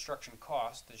construction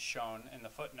cost is shown in the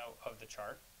footnote of the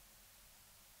chart.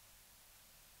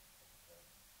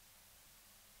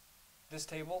 This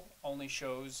table only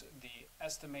shows the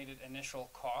estimated initial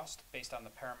cost based on the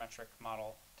parametric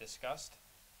model discussed.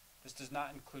 This does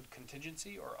not include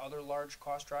contingency or other large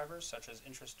cost drivers such as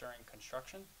interest during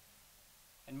construction.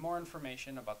 And more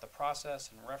information about the process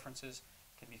and references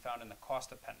can be found in the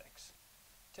cost appendix.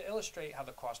 To illustrate how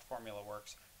the cost formula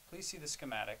works, please see the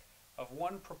schematic of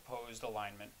one proposed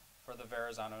alignment for the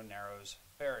Verrazano-Narrows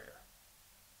barrier.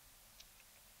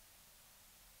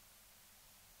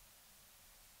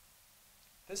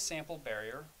 This sample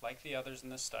barrier, like the others in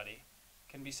this study,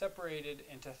 can be separated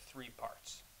into three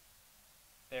parts.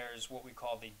 There's what we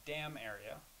call the dam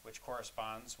area, which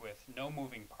corresponds with no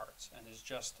moving parts and is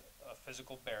just a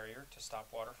physical barrier to stop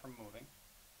water from moving.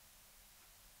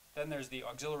 Then there's the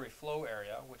auxiliary flow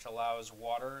area, which allows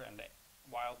water and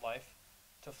wildlife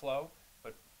to flow,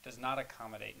 but does not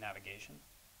accommodate navigation.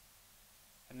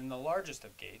 And then the largest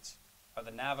of gates are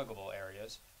the navigable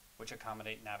areas, which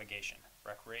accommodate navigation,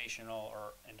 recreational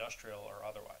or industrial or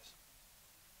otherwise.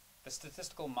 The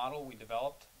statistical model we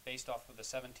developed based off of the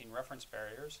 17 reference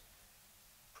barriers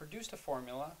produced a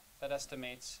formula that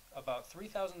estimates about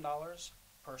 $3,000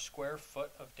 per square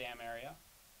foot of dam area,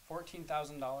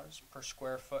 $14,000 per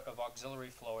square foot of auxiliary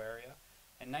flow area,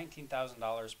 and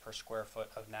 $19,000 per square foot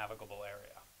of navigable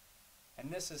area.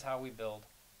 And this is how we build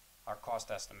our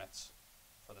cost estimates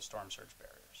for the storm surge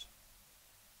barriers.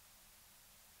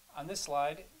 On this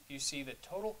slide, you see the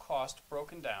total cost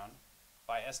broken down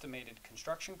by estimated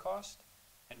construction cost,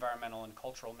 environmental and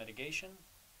cultural mitigation,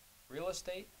 real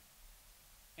estate,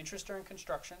 interest during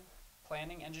construction,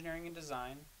 planning, engineering and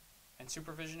design, and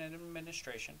supervision and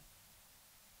administration,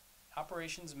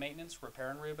 operations, maintenance,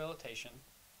 repair and rehabilitation,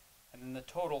 and then the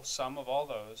total sum of all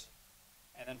those,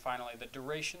 and then finally the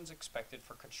durations expected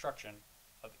for construction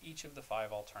of each of the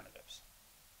 5 alternatives.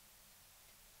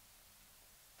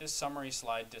 This summary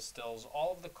slide distills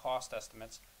all of the cost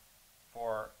estimates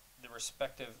for the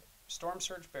respective storm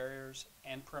surge barriers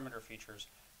and perimeter features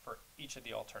for each of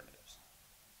the alternatives.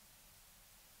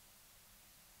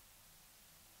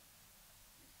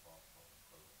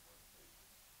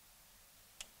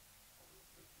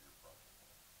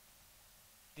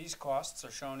 These costs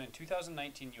are shown in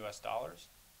 2019 US dollars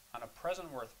on a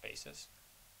present worth basis,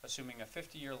 assuming a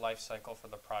 50-year life cycle for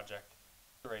the project.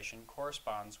 Duration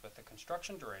corresponds with the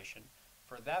construction duration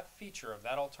for that feature of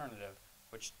that alternative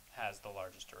which has the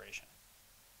largest duration.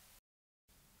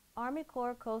 Army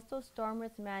Corps Coastal Storm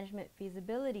Risk Management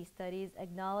feasibility studies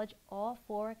acknowledge all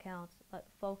 4 accounts but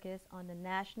focus on the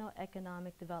National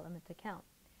Economic Development account.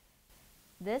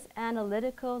 This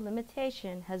analytical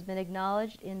limitation has been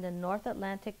acknowledged in the North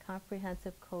Atlantic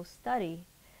Comprehensive Coast Study,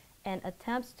 and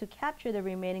attempts to capture the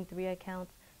remaining 3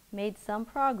 accounts made some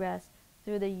progress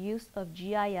through the use of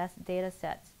GIS data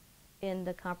sets in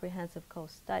the Comprehensive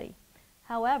Coast Study.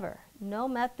 However, no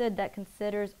method that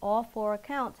considers all 4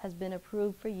 accounts has been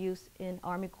approved for use in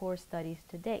Army Corps studies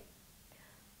to date.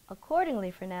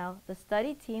 Accordingly, for now, the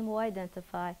study team will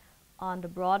identify, on the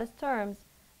broadest terms,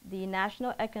 the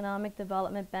national economic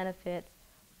development benefits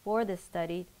for this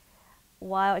study,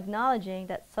 while acknowledging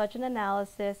that such an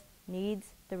analysis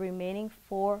needs the remaining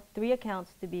 3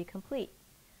 accounts to be complete.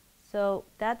 So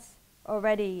that's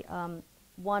already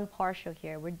one partial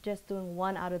here. We're just doing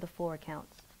 1 out of the 4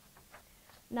 accounts.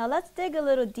 Now let's dig a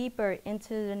little deeper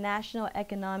into the National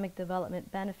Economic Development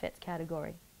Benefits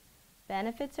category.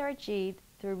 Benefits are achieved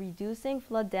through reducing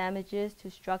flood damages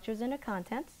to structures and their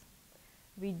contents,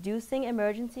 reducing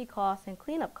emergency costs and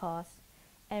cleanup costs,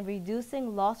 and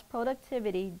reducing lost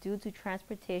productivity due to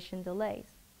transportation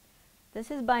delays.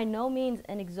 This is by no means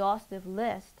an exhaustive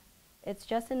list, It's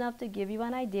just enough to give you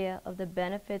an idea of the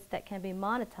benefits that can be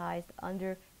monetized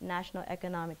under national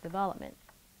economic development.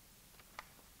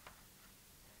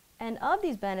 And of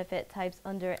these benefit types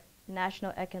under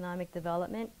national economic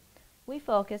development, we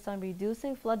focus on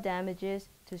reducing flood damages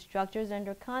to structures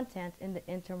under content in the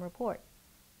interim report.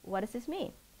 What does this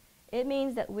mean? It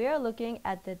means that we are looking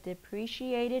at the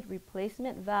depreciated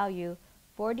replacement value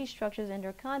for these structures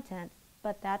under content,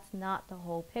 but that's not the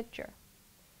whole picture.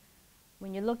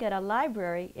 When you look at a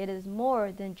library, it is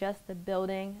more than just the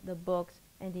building, the books,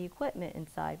 and the equipment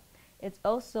inside. It's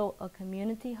also a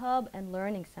community hub and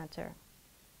learning center.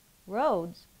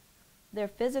 Roads, their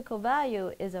physical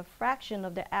value is a fraction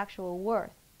of their actual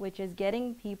worth, which is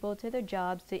getting people to their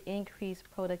jobs to increase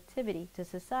productivity to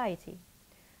society.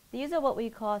 These are what we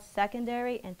call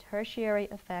secondary and tertiary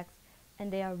effects,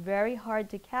 and they are very hard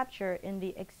to capture in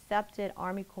the accepted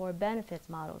Army Corps benefits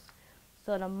models.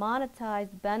 So the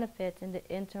monetized benefits in the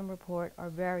interim report are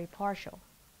very partial.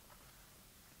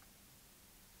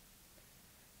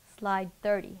 Slide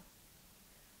 30.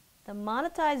 The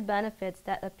monetized benefits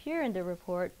that appear in the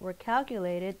report were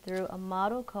calculated through a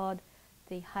model called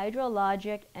the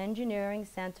Hydrologic Engineering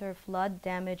Center Flood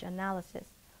Damage Analysis,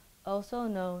 also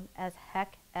known as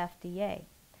HEC-FDA.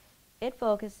 It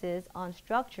focuses on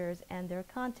structures and their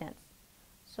contents.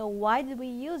 So why did we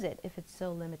use it if it's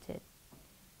so limited?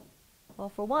 Well,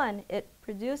 for one, it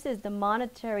produces the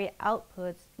monetary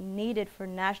outputs needed for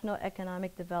national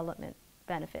economic development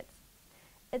benefits.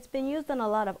 It's been used in a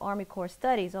lot of Army Corps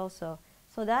studies also,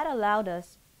 so that allowed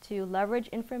us to leverage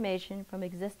information from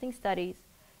existing studies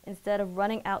instead of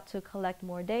running out to collect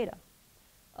more data.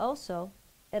 Also,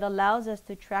 it allows us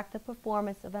to track the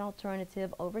performance of an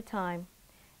alternative over time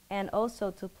and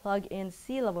also to plug in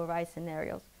sea level rise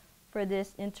scenarios. For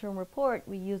this interim report,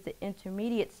 we use the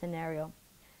intermediate scenario,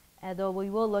 although we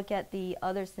will look at the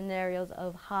other scenarios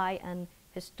of high and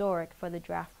historic for the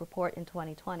draft report in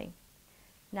 2020.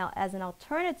 Now, as an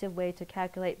alternative way to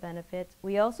calculate benefits,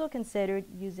 we also considered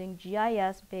using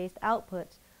GIS-based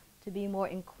outputs to be more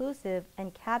inclusive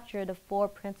and capture the 4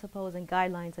 principles and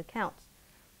guidelines accounts.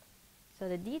 So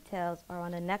the details are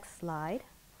on the next slide.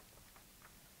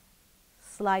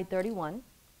 Slide 31.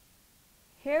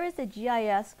 Here is the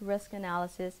GIS risk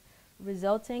analysis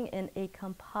resulting in a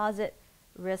composite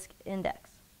risk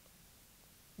index.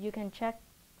 You can check,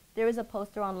 there is a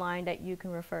poster online that you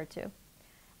can refer to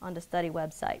on the study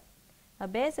website. Now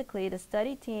basically, the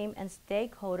study team and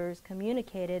stakeholders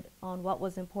communicated on what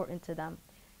was important to them.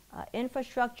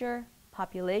 Infrastructure,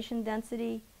 population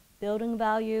density, building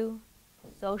value,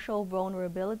 social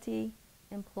vulnerability,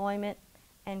 employment,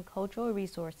 and cultural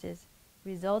resources,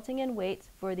 resulting in weights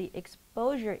for the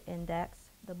exposure index,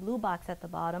 the blue box at the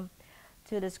bottom,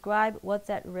 to describe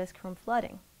what's at risk from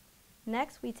flooding.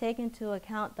 Next, we take into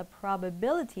account the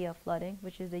probability of flooding,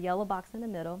 which is the yellow box in the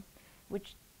middle,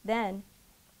 which then,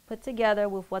 put together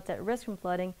with what's at risk from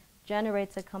flooding,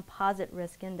 generates a composite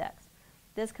risk index.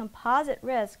 This composite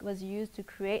risk was used to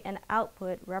create an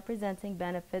output representing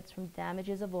benefits from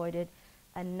damages avoided,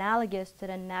 analogous to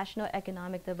the National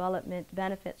Economic Development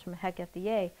benefits from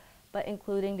HEC-FDA, but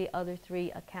including the other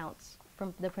 3 accounts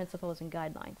from the principles and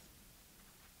guidelines.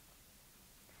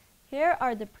 Here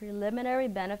are the preliminary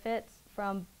benefits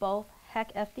from both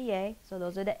HEC-FDA, so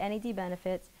those are the NED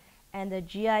benefits, and the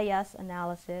GIS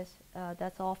analysis,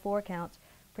 that's all 4 accounts,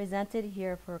 presented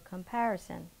here for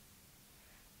comparison.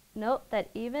 Note that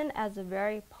even as a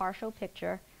very partial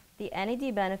picture, the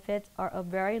NED benefits are of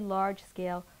very large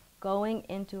scale, going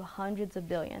into hundreds of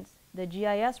billions. The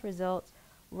GIS results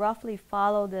roughly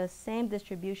follow the same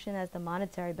distribution as the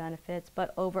monetary benefits,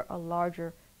 but over a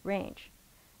larger range.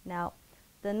 Now,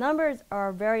 the numbers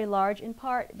are very large in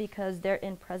part because they're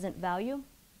in present value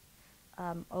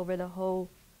over the whole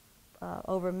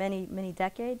over many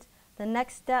decades. The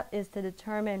next step is to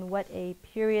determine what a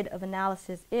period of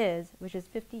analysis is, which is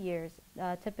 50 years,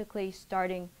 typically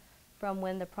starting from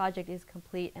when the project is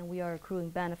complete and we are accruing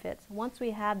benefits. Once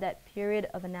we have that period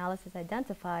of analysis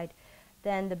identified,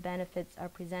 then the benefits are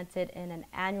presented in an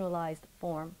annualized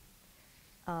form.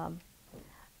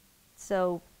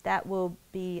 So that will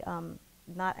be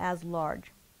not as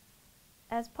large.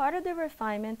 As part of the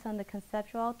refinement on the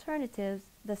conceptual alternatives,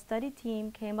 the study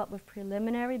team came up with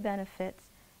preliminary benefits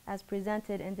as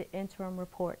presented in the interim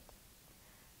report.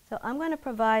 So I'm going to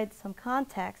provide some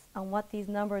context on what these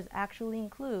numbers actually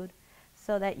include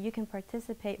so that you can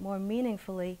participate more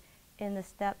meaningfully in the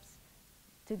steps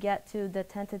to get to the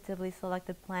tentatively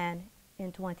selected plan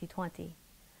in 2020.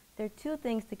 There are 2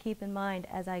 things to keep in mind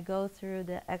as I go through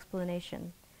the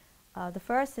explanation. The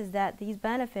first is that these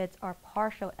benefits are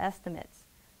partial estimates.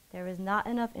 There is not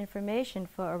enough information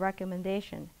for a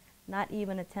recommendation. not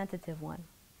even a tentative one.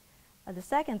 The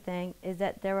second thing is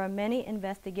that there are many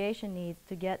investigation needs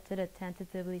to get to the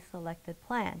tentatively selected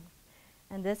plan.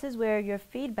 And this is where your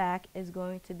feedback is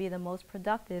going to be the most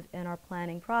productive in our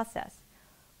planning process.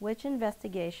 Which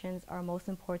investigations are most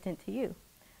important to you?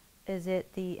 Is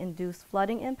it the induced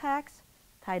flooding impacts,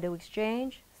 tidal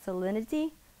exchange,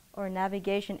 salinity, or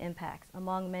navigation impacts,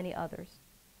 among many others?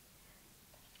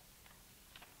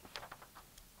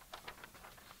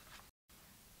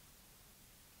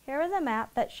 Here is a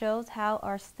map that shows how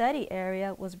our study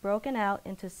area was broken out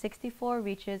into 64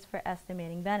 reaches for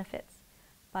estimating benefits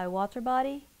by water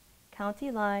body, county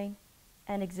line,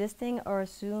 and existing or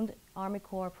assumed Army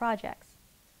Corps projects.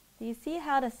 Do you see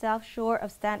how the south shore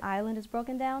of Staten Island is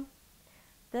broken down?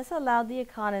 This allowed the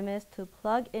economists to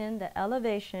plug in the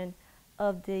elevation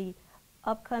of the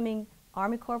upcoming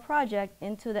Army Corps project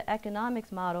into the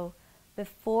economics model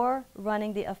before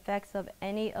running the effects of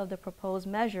any of the proposed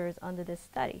measures under this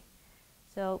study.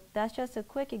 So that's just a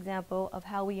quick example of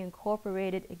how we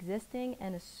incorporated existing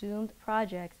and assumed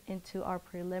projects into our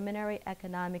preliminary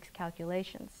economics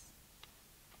calculations.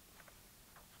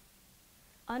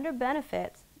 Under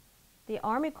benefits, the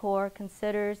Army Corps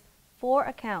considers 4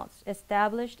 accounts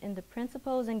established in the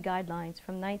Principles and Guidelines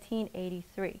from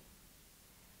 1983.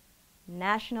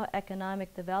 National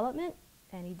Economic Development,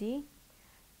 NED,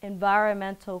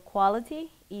 Environmental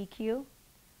Quality, EQ,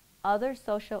 Other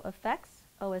Social Effects,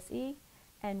 OSE,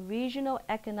 and Regional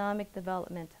Economic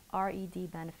Development, RED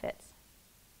benefits.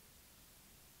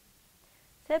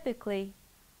 Typically,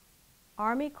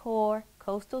 Army Corps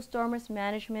coastal storm risk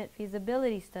management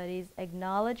feasibility studies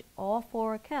acknowledge all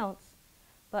 4 accounts,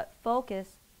 but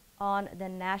focus on the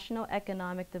National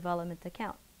Economic Development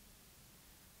account.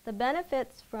 The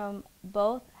benefits from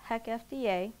both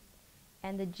HEC-FDA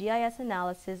and the GIS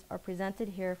analysis are presented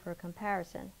here for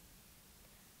comparison.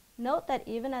 Note that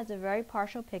even as a very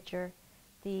partial picture,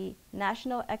 the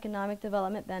National Economic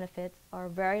Development benefits are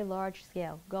very large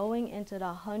scale, going into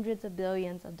the hundreds of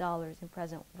billions of dollars in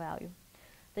present value.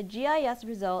 The GIS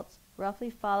results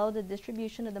roughly follow the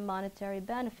distribution of the monetary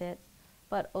benefits,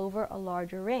 but over a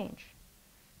larger range.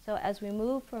 So as we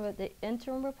move from the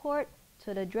interim report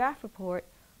to the draft report,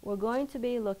 we're going to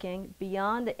be looking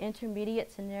beyond the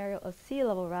intermediate scenario of sea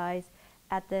level rise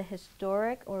at the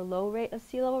historic or low rate of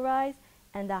sea level rise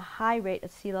and the high rate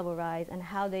of sea level rise and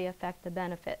how they affect the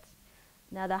benefits.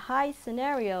 Now the high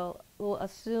scenario will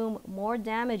assume more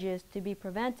damages to be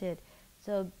prevented,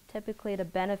 so typically the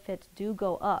benefits do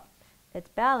go up. It's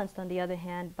balanced, on the other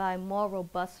hand, by more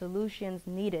robust solutions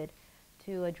needed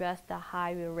to address the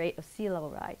higher rate of sea level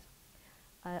rise.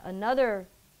 Another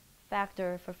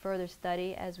factor for further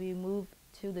study as we move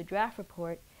to the draft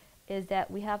report is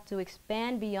that we have to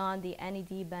expand beyond the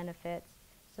NED benefits.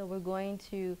 So we're going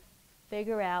to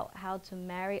figure out how to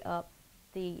marry up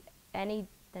the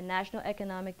National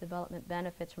Economic Development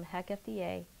benefits from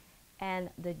HEC-FDA and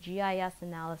the GIS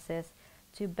analysis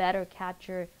to better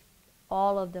capture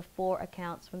all of the 4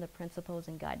 accounts from the Principles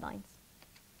and Guidelines.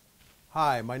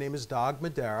 Hi, my name is Doug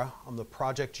Madera. I'm the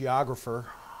project geographer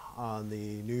on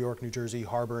the New York, New Jersey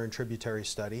Harbor and Tributary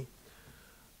study.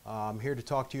 I'm here to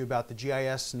talk to you about the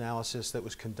GIS analysis that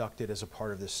was conducted as a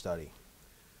part of this study.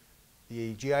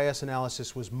 The GIS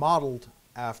analysis was modeled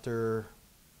after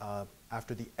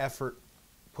the effort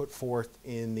put forth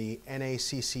in the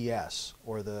NACCS,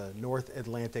 or the North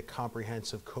Atlantic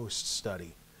Comprehensive Coast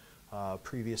Study, a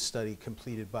previous study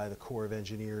completed by the Corps of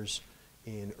Engineers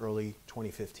in early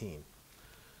 2015.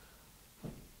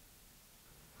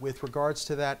 With regards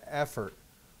to that effort,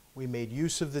 we made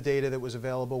use of the data that was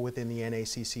available within the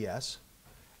NACCS,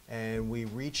 and we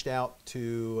reached out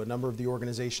to a number of the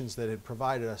organizations that had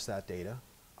provided us that data,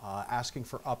 asking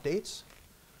for updates.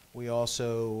 We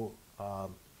also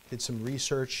did some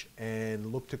research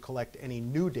and looked to collect any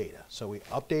new data. So we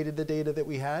updated the data that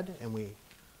we had, and we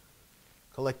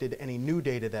collected any new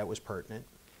data that was pertinent.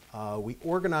 We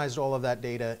organized all of that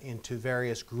data into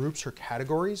various groups or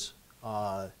categories,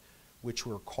 which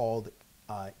were called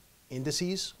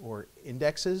indices or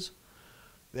indexes.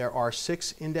 There are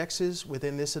 6 indexes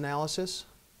within this analysis: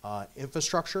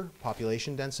 infrastructure,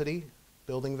 population density,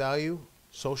 building value,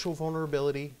 social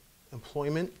vulnerability,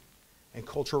 employment, and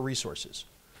cultural resources.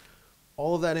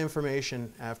 All of that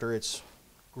information, after it's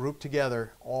grouped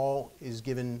together,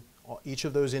 each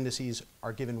of those indices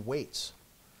are given weights.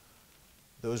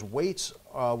 Those weights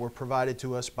were provided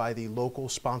to us by the local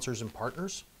sponsors and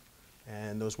partners,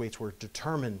 and those weights were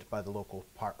determined by the local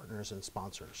partners and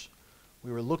sponsors.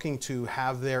 We were looking to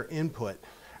have their input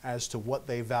as to what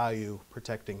they value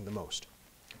protecting the most.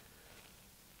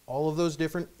 All of those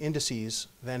different indices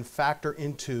then factor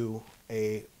into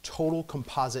a total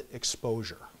composite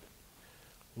exposure.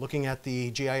 Looking at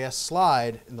the GIS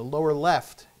slide, in the lower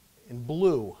left in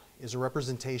blue is a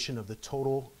representation of the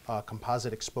total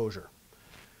composite exposure.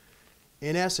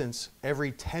 In essence,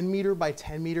 every 10 meter by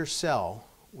 10 meter cell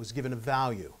was given a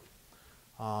value.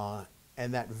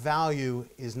 And that value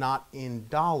is not in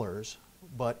dollars,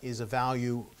 but is a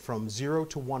value from 0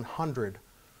 to 100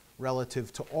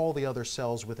 relative to all the other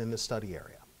cells within the study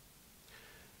area.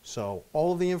 So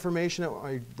all of the information that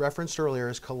I referenced earlier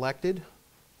is collected,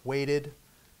 weighted.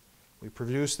 We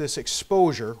produce this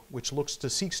exposure, which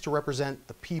seeks to represent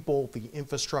the people, the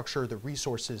infrastructure, the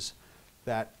resources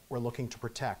that we're looking to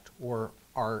protect or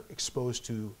are exposed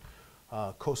to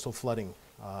coastal flooding,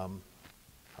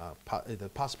 the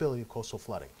possibility of coastal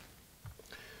flooding.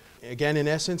 Again, in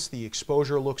essence, the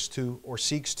exposure looks to or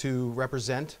seeks to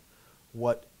represent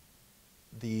what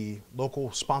the local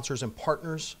sponsors and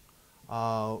partners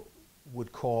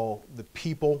would call the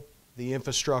people, the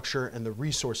infrastructure, and the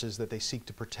resources that they seek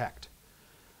to protect.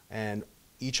 And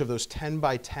each of those 10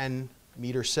 by 10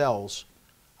 meter cells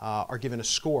are given a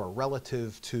score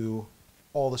relative to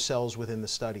all the cells within the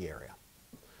study area.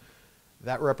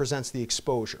 That represents the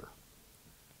exposure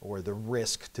or the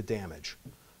risk to damage.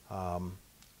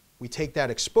 We take that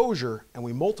exposure and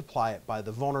we multiply it by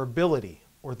the vulnerability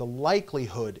or the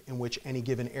likelihood in which any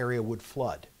given area would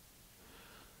flood.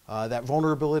 That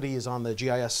vulnerability is on the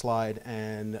GIS slide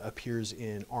and appears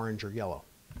in orange or yellow.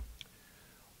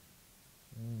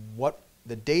 What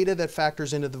the data that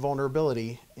factors into the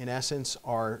vulnerability, in essence,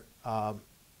 are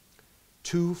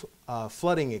two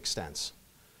flooding extents,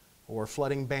 or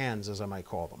flooding bands, as I might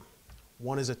call them.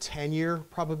 One is a 10-year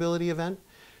probability event,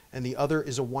 and the other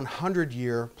is a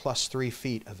 100-year plus 3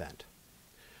 feet event.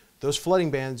 Those flooding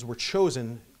bands were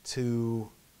chosen to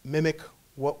mimic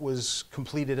what was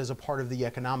completed as a part of the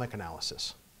economic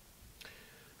analysis.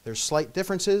 There's slight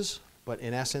differences, but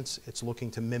in essence, it's looking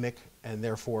to mimic and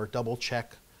therefore double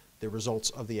check the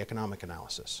results of the economic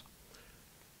analysis.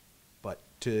 But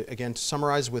again, to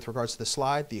summarize with regards to the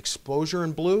slide, the exposure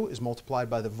in blue is multiplied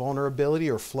by the vulnerability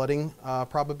or flooding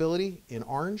probability in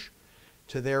orange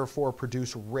to therefore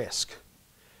produce risk.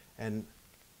 And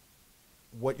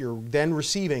what you're then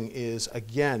receiving is,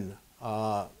 again,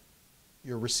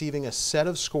 you're receiving a set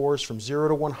of scores from 0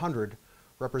 to 100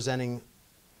 representing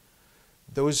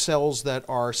those cells that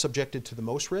are subjected to the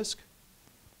most risk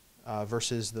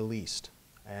versus the least.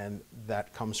 And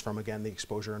that comes from, again, the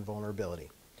exposure and vulnerability.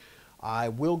 I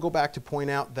will go back to point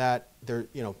out that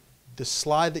the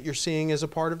slide that you're seeing as a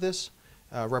part of this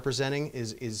representing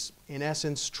is in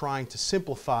essence trying to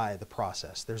simplify the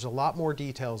process. There's a lot more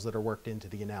details that are worked into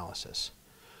the analysis.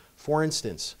 For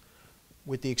instance,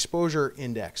 with the exposure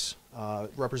index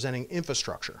representing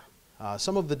infrastructure,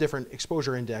 some of the different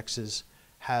exposure indexes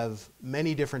have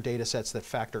many different data sets that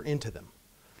factor into them.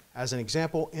 As an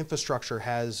example, infrastructure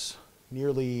has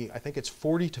nearly, I think it's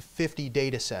 40 to 50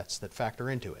 data sets that factor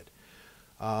into it.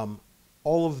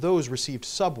 All of those received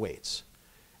subweights.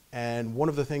 And one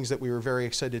of the things that we were very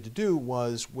excited to do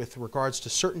was with regards to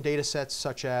certain data sets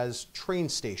such as train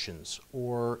stations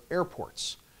or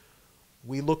airports,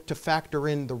 we looked to factor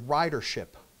in the ridership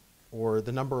or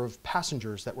the number of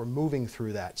passengers that were moving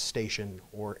through that station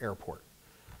or airport.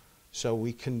 So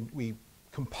we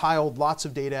compiled lots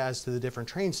of data as to the different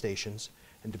train stations,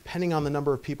 and depending on the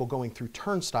number of people going through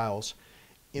turnstiles,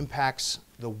 impacts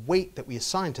the weight that we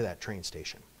assign to that train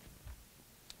station.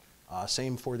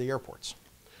 Same for the airports.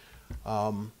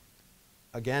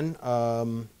 Again,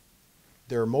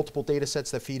 there are multiple data sets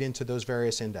that feed into those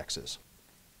various indexes.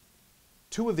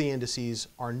 2 of the indices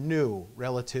are new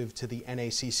relative to the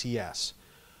NACCS.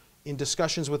 In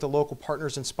discussions with the local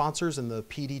partners and sponsors and the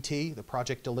PDT, the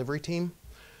project delivery team,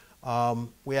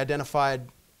 we identified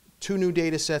 2 new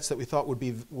data sets that we thought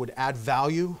would add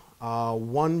value,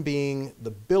 one being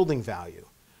the building value.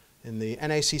 In the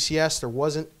NACCS, there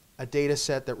wasn't a data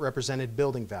set that represented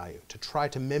building value. To try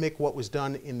to mimic what was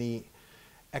done in the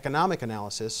economic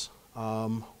analysis,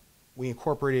 we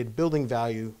incorporated building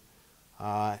value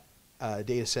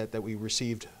data set that we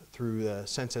received through the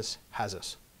census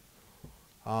HAZUS.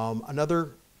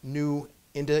 Another new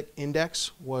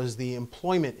index was the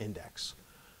employment index.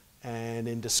 And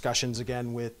in discussions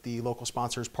again with the local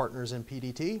sponsors, partners, and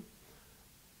PDT,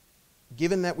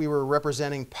 given that we were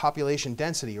representing population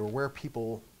density or where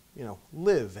people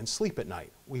live and sleep at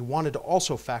night, we wanted to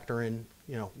also factor in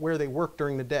where they work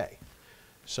during the day.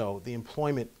 So the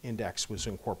employment index was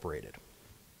incorporated.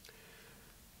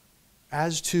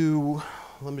 As to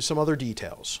some other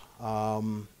details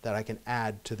that I can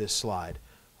add to this slide,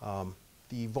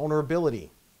 the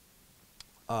vulnerability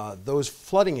those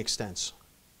flooding extents,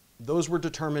 those were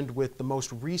determined with the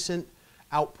most recent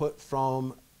output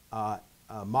from a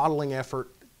modeling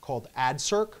effort called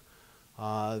ADCIRC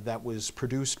that was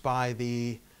produced by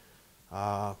the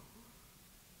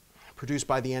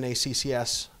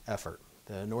NACCS effort,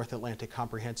 the North Atlantic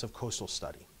Comprehensive Coastal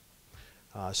Study.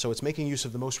 So it's making use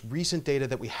of the most recent data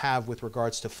that we have with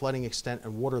regards to flooding extent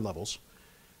and water levels.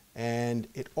 And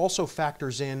it also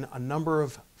factors in a number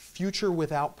of future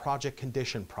without project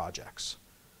condition projects.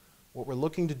 What we're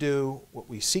looking to do, what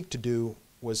we seek to do,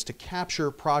 was to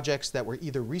capture projects that were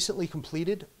either recently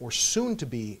completed or soon to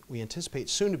be, we anticipate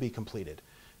soon to be completed,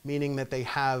 meaning that they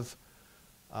have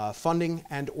funding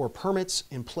and or permits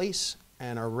in place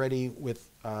and are ready with,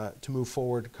 to move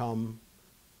forward come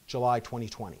July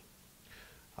 2020.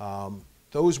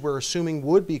 Those we're assuming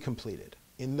would be completed.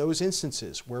 In those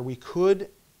instances where we could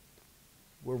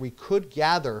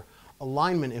gather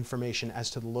alignment information as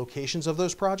to the locations of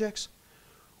those projects,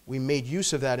 we made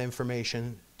use of that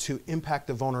information to impact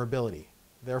the vulnerability.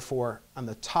 Therefore, on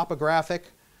the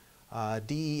topographic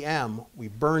DEM, we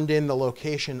burned in the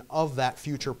location of that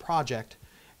future project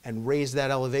and raised that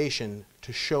elevation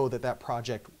to show that that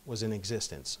project was in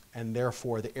existence, and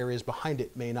therefore the areas behind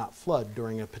it may not flood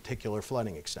during a particular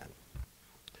flooding extent.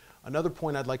 Another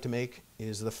point I'd like to make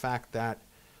is the fact that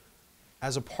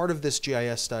as a part of this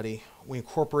GIS study, we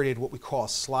incorporated what we call a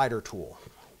slider tool.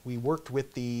 We worked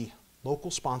with the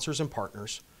local sponsors and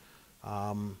partners,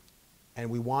 and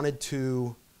we wanted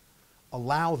to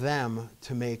allow them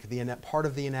to make part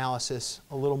of the analysis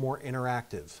a little more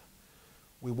interactive.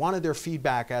 We wanted their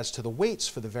feedback as to the weights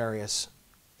for the various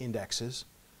indexes.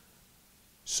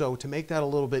 So to make that a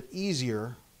little bit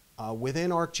easier,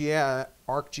 within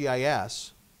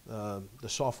ArcGIS, the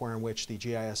software in which the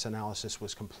GIS analysis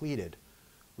was completed,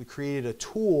 we created a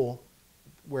tool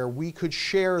where we could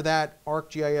share that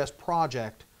ArcGIS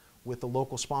project with the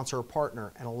local sponsor or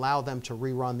partner and allow them to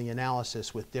rerun the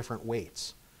analysis with different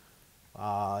weights,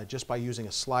 just by using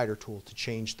a slider tool to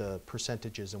change the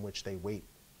percentages in which they weight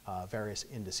various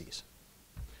indices.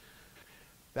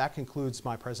 That concludes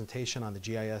my presentation on the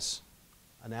GIS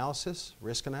analysis,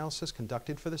 risk analysis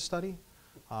conducted for this study.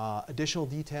 Additional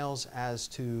details as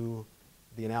to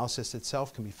the analysis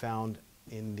itself can be found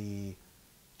in the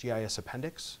GIS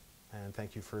appendix, and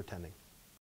thank you for attending.